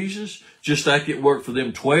for Jesus, just like it worked for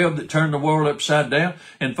them 12 that turned the world upside down.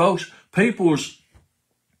 And folks, people's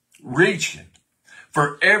reaching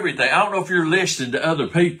for everything. I don't know if you're listening to other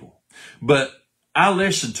people, but I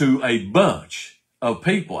listen to a bunch of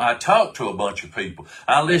people. I talk to a bunch of people.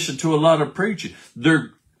 I listen to a lot of preaching.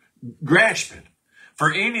 They're grasping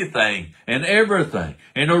for anything and everything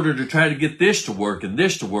in order to try to get this to work and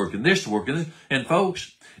this to work and this to work. And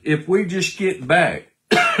folks, if we just get back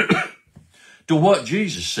to what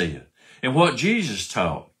Jesus said and what Jesus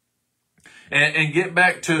taught and get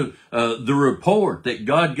back to the report that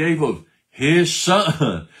God gave of his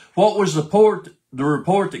Son. What was the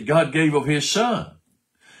report that God gave of his Son?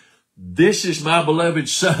 This is my beloved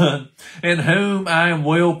Son, in whom I am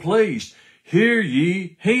well pleased. Hear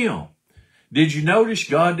ye him. Did you notice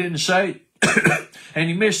God didn't say, and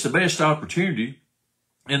he missed the best opportunity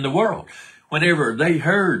in the world. Whenever they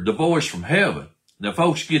heard the voice from heaven, now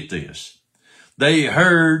folks, get this. They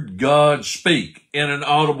heard God speak in an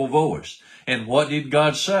audible voice. And what did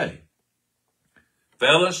God say?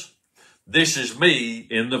 Fellas, this is me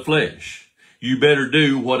in the flesh. You better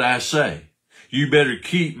do what I say. You better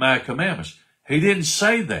keep my commandments. He didn't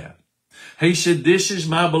say that. He said, this is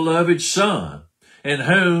my beloved Son, in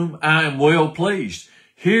whom I am well pleased.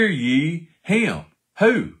 Hear ye him.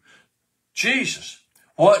 Who? Jesus.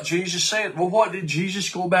 What Jesus said. Well, what did Jesus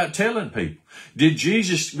go about telling people? Did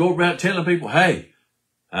Jesus go about telling people, hey,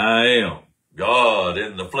 I am God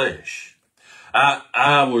in the flesh.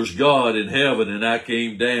 I was God in heaven and I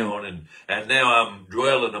came down and now I'm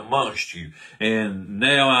dwelling amongst you and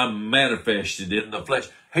now I'm manifested in the flesh.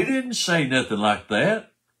 He didn't say nothing like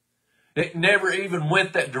that. It never even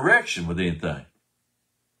went that direction with anything.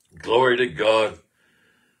 Glory to God.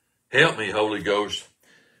 Help me, Holy Ghost.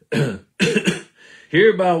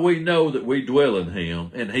 Hereby we know that we dwell in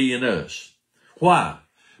him and he in us. Why?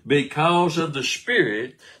 Because of the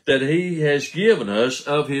Spirit that he has given us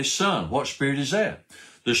of his Son. What Spirit is that?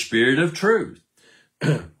 The Spirit of truth.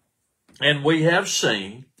 And we have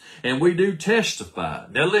seen, and we do testify.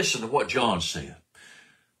 Now listen to what John said.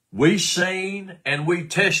 We seen and we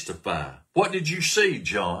testify. What did you see,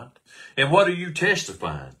 John? And what are you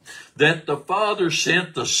testifying? That the Father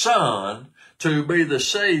sent the Son to be the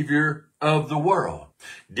Savior of the world.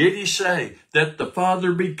 Did he say that the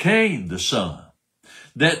Father became the Son?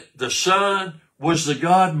 That the Son was the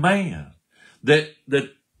God-man? That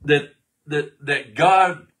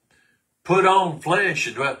God put on flesh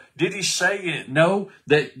and dwelt? Did he say it? No.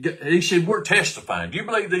 That he said, we're testifying. Do you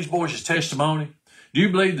believe these boys' testimony? Do you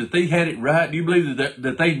believe that they had it right? Do you believe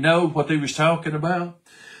that they know what they was talking about?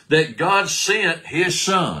 That God sent his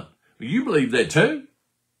Son. You believe that too?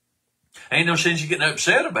 Ain't no sense you getting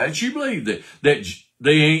upset about it. You believe that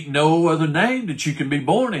there ain't no other name that you can be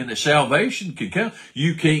born in, that salvation can come.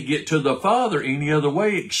 You can't get to the Father any other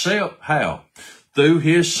way except how? Through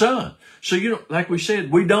his Son. So, like we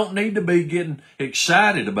said, we don't need to be getting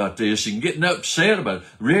excited about this and getting upset about it.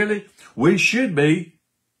 Really, we should be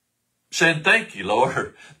saying, thank you,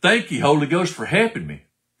 Lord. Thank you, Holy Ghost, for helping me.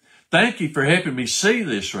 Thank you for helping me see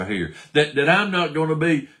this right here. That I'm not going to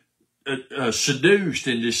be seduced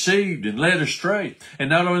and deceived and led astray. And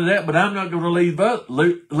not only that, but I'm not going to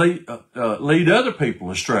lead other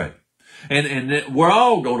people astray. And that we're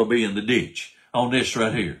all going to be in the ditch on this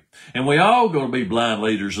right here. And we all going to be blind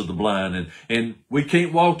leaders of the blind. And we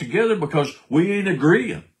can't walk together because we ain't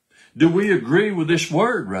agreeing. Do we agree with this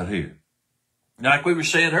word right here? Like we were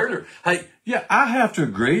saying earlier, hey, yeah, I have to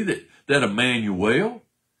agree that Emmanuel,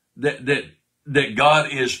 that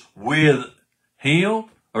God is with him,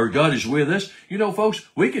 or God is with us. Folks,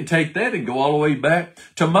 we can take that and go all the way back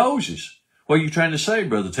to Moses. What are you trying to say,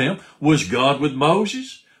 Brother Tim? Was God with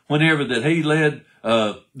Moses whenever that he led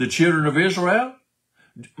the children of Israel out?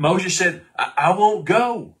 Moses said, I won't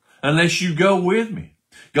go unless you go with me.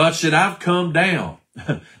 God said, I've come down.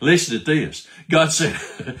 Listen to this. God said,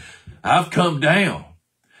 I've come down.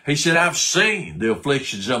 He said, I've seen the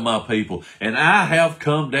afflictions of my people, and I have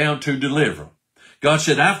come down to deliver them. God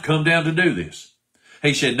said, I've come down to do this.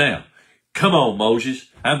 He said, now, come on, Moses,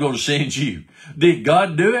 I'm going to send you. Did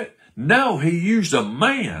God do it? No, he used a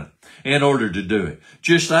man in order to do it.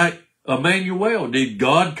 Just like Emmanuel. Did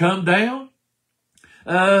God come down?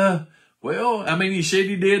 He said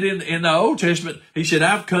he did in the Old Testament. He said,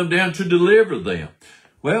 I've come down to deliver them.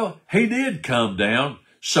 Well, he did come down,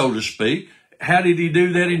 so to speak. How did he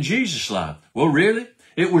do that in Jesus' life? Well, really,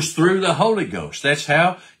 it was through the Holy Ghost. That's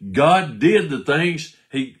how God did the things.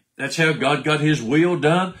 That's how God got his will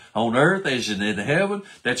done on earth as in heaven.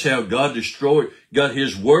 That's how God got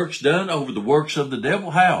his works done over the works of the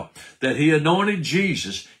devil. How? That he anointed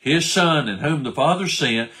Jesus, his Son, in whom the Father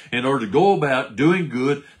sent, in order to go about doing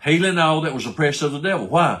good, healing all that was oppressed of the devil.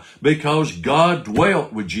 Why? Because God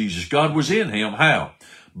dwelt with Jesus. God was in him. How?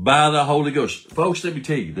 By the Holy Ghost. Folks, let me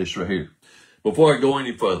tell you this right here. Before I go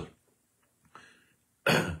any further,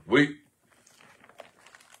 the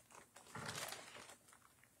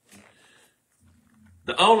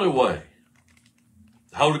only way,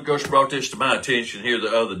 the Holy Ghost brought this to my attention here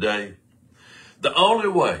the other day, the only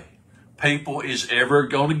way people is ever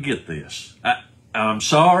going to get this, I'm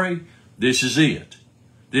sorry, this is it.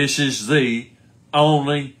 This is the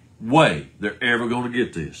only way they're ever going to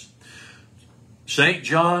get this. St.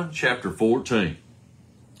 John chapter 14.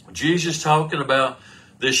 Jesus talking about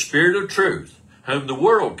this Spirit of truth, whom the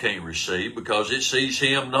world can't receive because it sees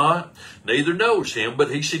him not, neither knows him.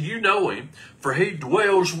 But he said, you know him, for he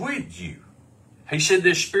dwells with you. He said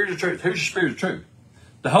this Spirit of truth. Who's the Spirit of truth?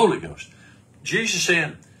 The Holy Ghost. Jesus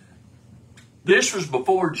said, this was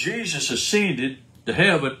before Jesus ascended to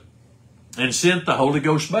heaven and sent the Holy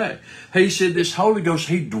Ghost back. He said this Holy Ghost,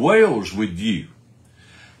 he dwells with you.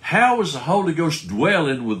 How is the Holy Ghost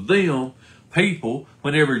dwelling with them people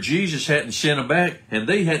whenever Jesus hadn't sent them back and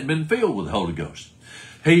they hadn't been filled with the Holy Ghost?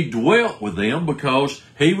 He dwelt with them because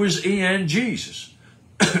he was in Jesus.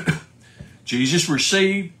 Jesus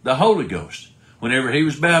received the Holy Ghost whenever he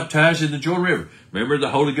was baptized in the Jordan River. Remember, the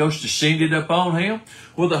Holy Ghost descended upon him?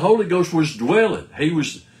 Well, the Holy Ghost was dwelling. He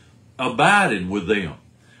was abiding with them,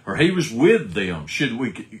 or he was with them.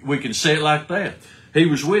 We can say it like that. He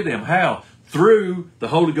was with them. How? Through the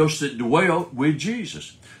Holy Ghost that dwelt with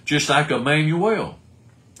Jesus. Just like Emmanuel.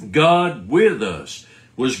 God with us.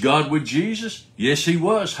 Was God with Jesus? Yes, he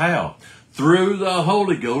was. How? Through the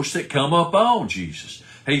Holy Ghost that come upon Jesus.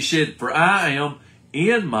 He said, for I am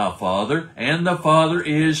in my Father, and the Father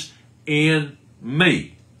is in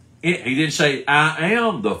me. He didn't say, I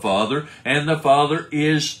am the Father, and the Father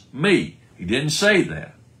is me. He didn't say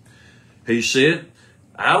that. He said,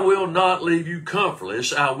 I will not leave you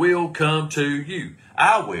comfortless. I will come to you.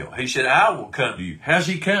 I will. He said, I will come to you. How's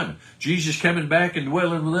he coming? Jesus coming back and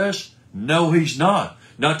dwelling with us? No, he's not.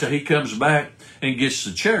 Not till he comes back and gets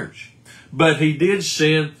the church. But he did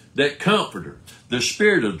send that comforter, the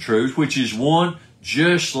Spirit of truth, which is one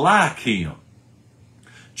just like him.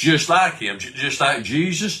 Just like him. Just like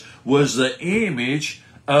Jesus was the image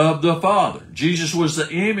of the Father. Jesus was the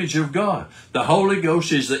image of God. The Holy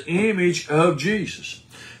Ghost is the image of Jesus.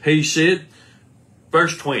 He said,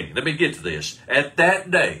 verse 20, let me get to this. At that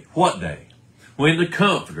day, what day? When the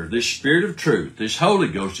Comforter, this Spirit of truth, this Holy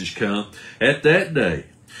Ghost has come, at that day,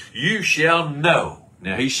 you shall know.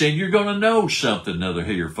 Now, he's saying you're going to know something other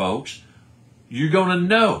here, folks. You're going to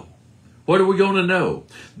know. What are we going to know?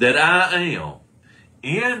 That I am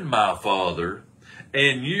in my Father,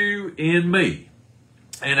 and you in me,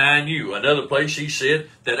 and I in you. Another place he said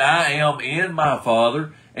that I am in my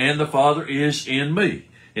Father, and the Father is in me.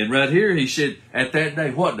 And right here he said, at that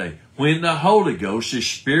day, what day? When the Holy Ghost, the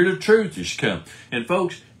Spirit of truth, is come. And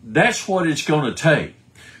folks, that's what it's going to take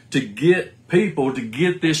to get people to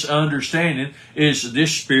get this understanding, is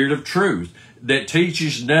this Spirit of truth that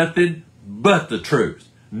teaches nothing but the truth.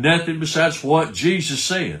 Nothing besides what Jesus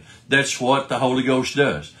said. That's what the Holy Ghost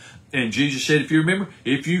does. And Jesus said, if you remember,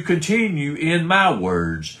 if you continue in my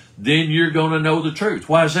words, then you're going to know the truth.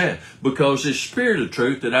 Why is that? Because this Spirit of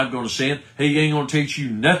truth that I'm going to send, he ain't going to teach you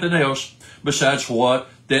nothing else besides what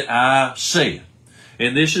that I said.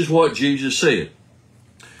 And this is what Jesus said.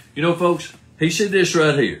 You know, folks, he said this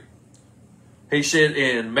right here. He said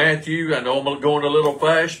in Matthew, I know I'm going a little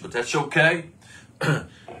fast, but that's okay.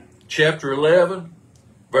 Chapter 11,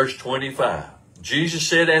 verse 25. Jesus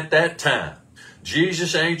said at that time,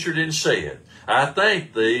 Jesus answered and said, I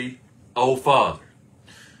thank thee, O Father,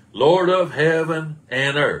 Lord of heaven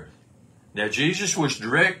and earth. Now, Jesus was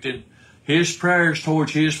directing his prayers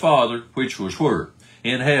towards his Father, which was where?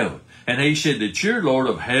 In heaven. And he said that you're Lord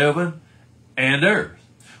of heaven and earth.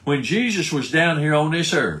 When Jesus was down here on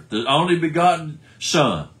this earth, the only begotten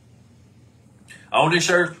Son, on this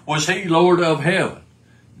earth, was he Lord of heaven?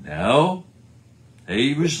 No.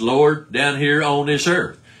 He was Lord down here on this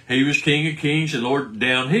earth. He was King of Kings and Lord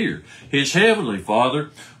down here. His heavenly Father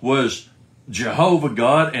was Jehovah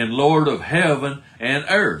God and Lord of heaven and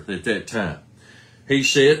earth at that time. He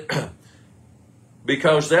said,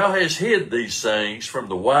 because thou hast hid these things from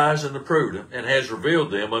the wise and the prudent, and hast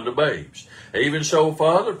revealed them unto babes. Even so,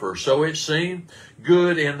 Father, for so it seemed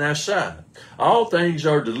good in thy sight. All things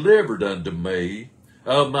are delivered unto me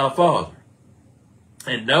of my Father.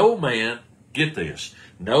 And no man, get this,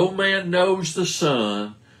 no man knows the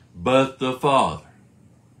Son but the Father.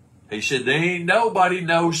 He said, there ain't nobody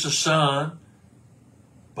knows the Son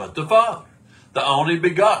but the Father. The only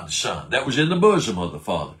begotten Son that was in the bosom of the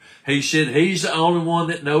Father. He said he's the only one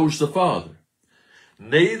that knows the Father.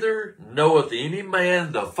 Neither knoweth any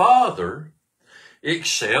man the Father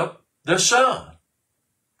except the Son,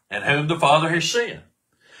 and whom the Father has sent.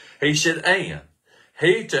 He said, and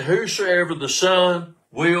he to whosoever the Son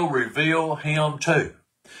will reveal him to.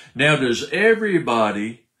 Now, does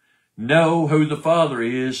everybody know who the Father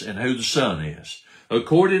is and who the Son is?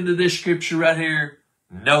 According to this scripture right here,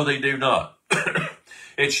 no, they do not.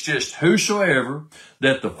 It's just whosoever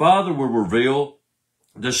that the Father will reveal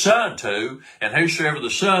the Son to, and whosoever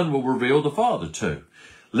the Son will reveal the Father to.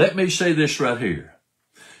 Let me say this right here.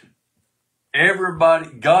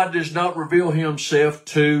 Everybody, God does not reveal himself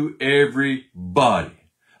to everybody,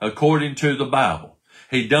 according to the Bible.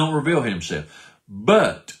 He don't reveal himself.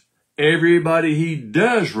 But everybody he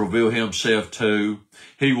does reveal himself to,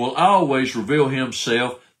 he will always reveal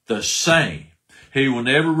himself the same. He will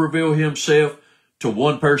never reveal himself to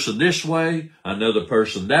one person this way, another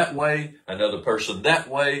person that way, another person that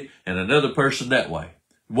way, and another person that way.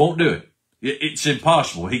 He won't do it. It's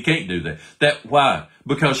impossible. He can't do that. Why?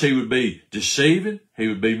 Because he would be deceiving, he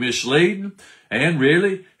would be misleading, and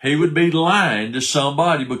really, he would be lying to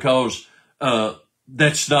somebody, because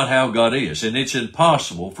that's not how God is, and it's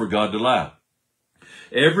impossible for God to lie.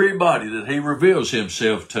 Everybody that he reveals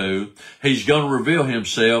himself to, he's going to reveal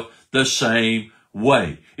himself the same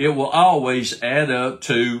way. It will always add up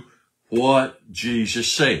to what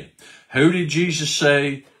Jesus said. Who did Jesus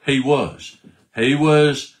say he was? He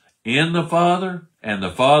was in the Father, and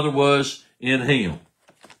the Father was in him.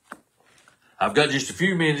 I've got just a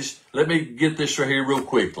few minutes. Let me get this right here real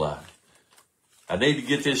quick, like. I need to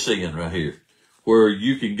get this in right here. where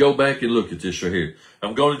you can go back and look at this right here.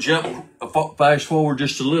 I'm going to jump fast forward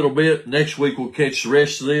just a little bit. Next week we'll catch the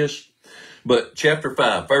rest of this. But chapter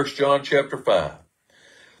 5, 1 John chapter 5.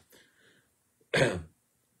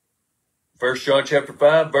 1 John chapter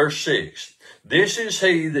 5, verse 6. This is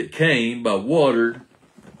he that came by water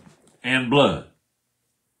and blood.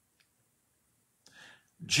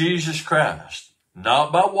 Jesus Christ.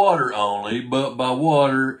 Not by water only, but by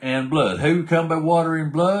water and blood. Who come by water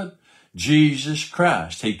and blood? Jesus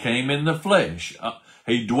Christ. He came in the flesh.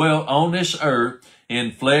 He dwelt on this earth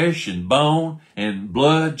in flesh and bone and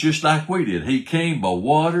blood just like we did. He came by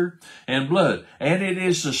water and blood. And it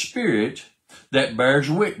is the Spirit that bears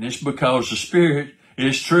witness, because the Spirit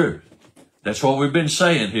is truth. That's what we've been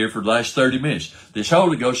saying here for the last 30 minutes. This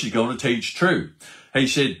Holy Ghost is going to teach truth. He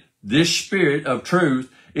said, this Spirit of truth,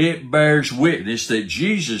 it bears witness that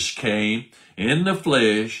Jesus came in the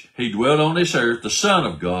flesh. He dwelt on this earth, the Son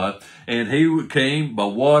of God, and he came by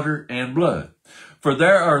water and blood. For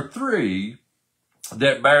there are three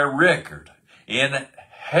that bear record in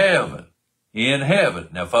heaven. In heaven.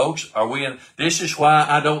 Now, folks, are we in? This is why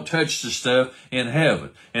I don't touch the stuff in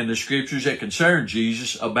heaven and the scriptures that concern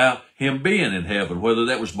Jesus about him being in heaven, whether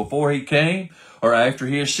that was before he came or after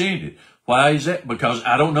he ascended. Why is that? Because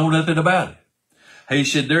I don't know nothing about it. He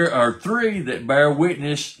said there are three that bear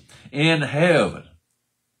witness in heaven,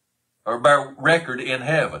 or bear record in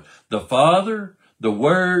heaven. The Father, the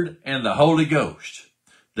Word, and the Holy Ghost.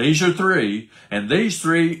 These are three, and these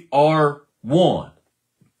three are one.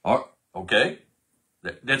 Okay?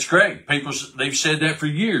 That's great. People, they've said that for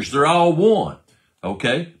years. They're all one.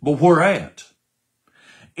 Okay? But where at?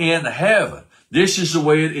 In heaven. This is the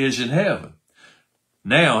way it is in heaven.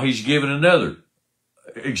 Now, he's given another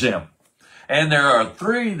example. And there are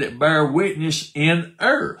three that bear witness in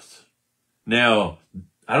earth. Now,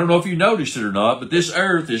 I don't know if you noticed it or not, but this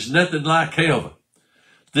earth is nothing like heaven.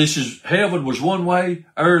 Heaven was one way,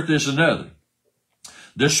 earth is another.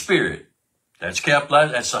 The Spirit, that's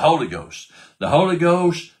capitalized, that's the Holy Ghost. The Holy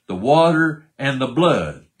Ghost, the water, and the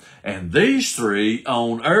blood. And these three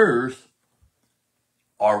on earth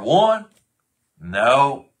are one?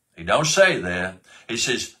 No, he don't say that. He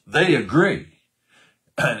says they agree.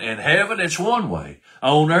 In heaven, it's one way.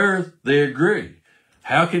 On earth, they agree.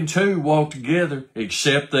 How can two walk together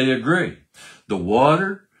except they agree? The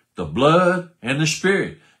water, the blood, and the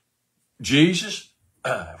Spirit. Jesus,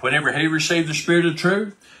 whenever he received the Spirit of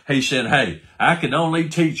truth, he said, hey, I can only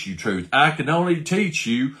teach you truth. I can only teach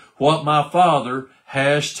you what my Father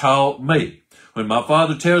has taught me. When my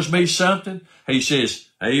Father tells me something, he says,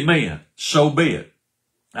 amen, so be it.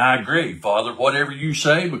 I agree, Father, whatever you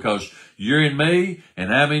say, because you're in me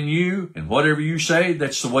and I'm in you, and whatever you say,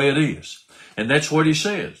 that's the way it is. And that's what he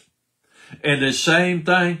says. And the same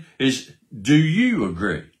thing is, do you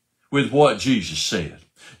agree with what Jesus said?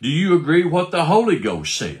 Do you agree what the Holy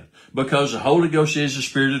Ghost said? Because the Holy Ghost is the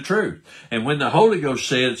Spirit of truth. And when the Holy Ghost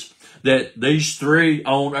says that these three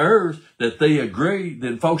on earth, that they agree,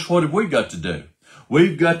 then folks, what have we got to do?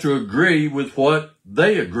 We've got to agree with what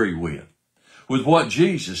they agree with what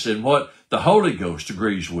Jesus and what the Holy Ghost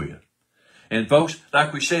agrees with. And folks,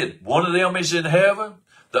 like we said, one of them is in heaven,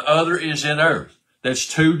 the other is in earth. That's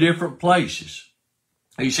two different places.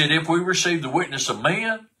 He said, if we receive the witness of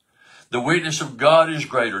man, the witness of God is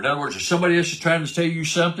greater. In other words, if somebody else is trying to tell you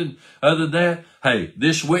something other than that, hey,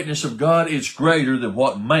 this witness of God is greater than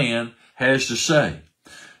what man has to say.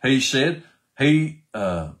 He said,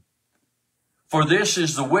 for this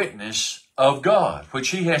is the witness of God, which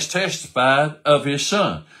he has testified of his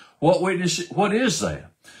Son. What witness? What is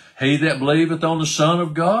that? He that believeth on the Son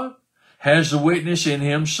of God has the witness in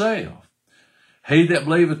himself. He that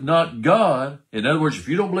believeth not God, in other words, if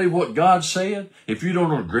you don't believe what God said, if you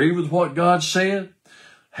don't agree with what God said,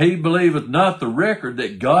 he believeth not the record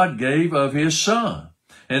that God gave of his Son.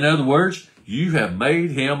 In other words, you have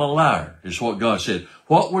made him a liar, is what God said.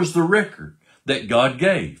 What was the record that God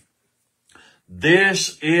gave?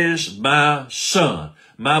 This is my Son,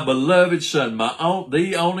 my beloved Son,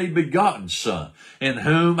 the only begotten Son, in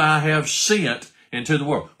whom I have sent into the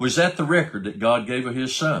world. Was that the record that God gave of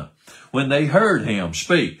his Son? When they heard him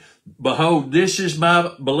speak, behold, this is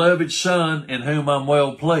my beloved Son, in whom I'm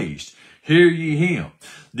well pleased. Hear ye him.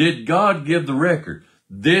 Did God give the record?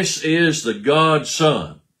 This is the God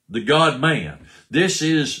Son, the God man. This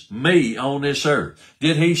is me on this earth.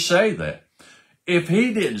 Did he say that? If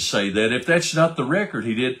he didn't say that, if that's not the record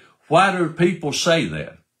he did, why do people say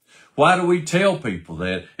that? Why do we tell people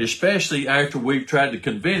that, especially after we've tried to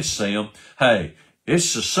convince them, hey,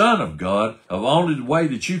 it's the Son of God, of only the way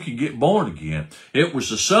that you can get born again. It was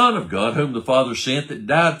the Son of God whom the Father sent that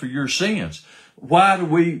died for your sins. Why do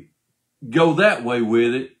we go that way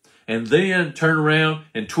with it and then turn around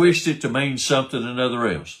and twist it to mean something another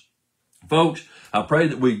else. Folks, I pray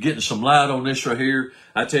that we're getting some light on this right here.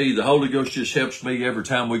 I tell you, the Holy Ghost just helps me every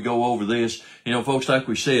time we go over this. You know, folks, like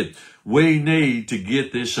we said, we need to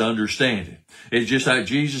get this understanding. It's just like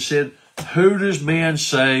Jesus said, who does man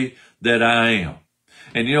say that I am?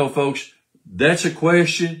 And you know, folks, that's a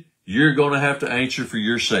question you're going to have to answer for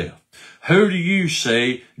yourself. Who do you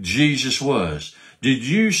say Jesus was? Did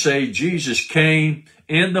you say Jesus came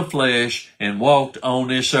in the flesh and walked on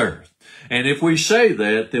this earth? And if we say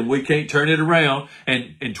that, then we can't turn it around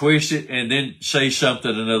and twist it and then say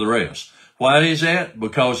something another else. Why is that?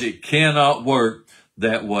 Because it cannot work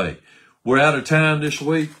that way. We're out of time this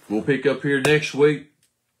week. We'll pick up here next week.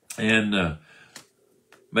 And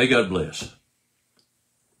may God bless.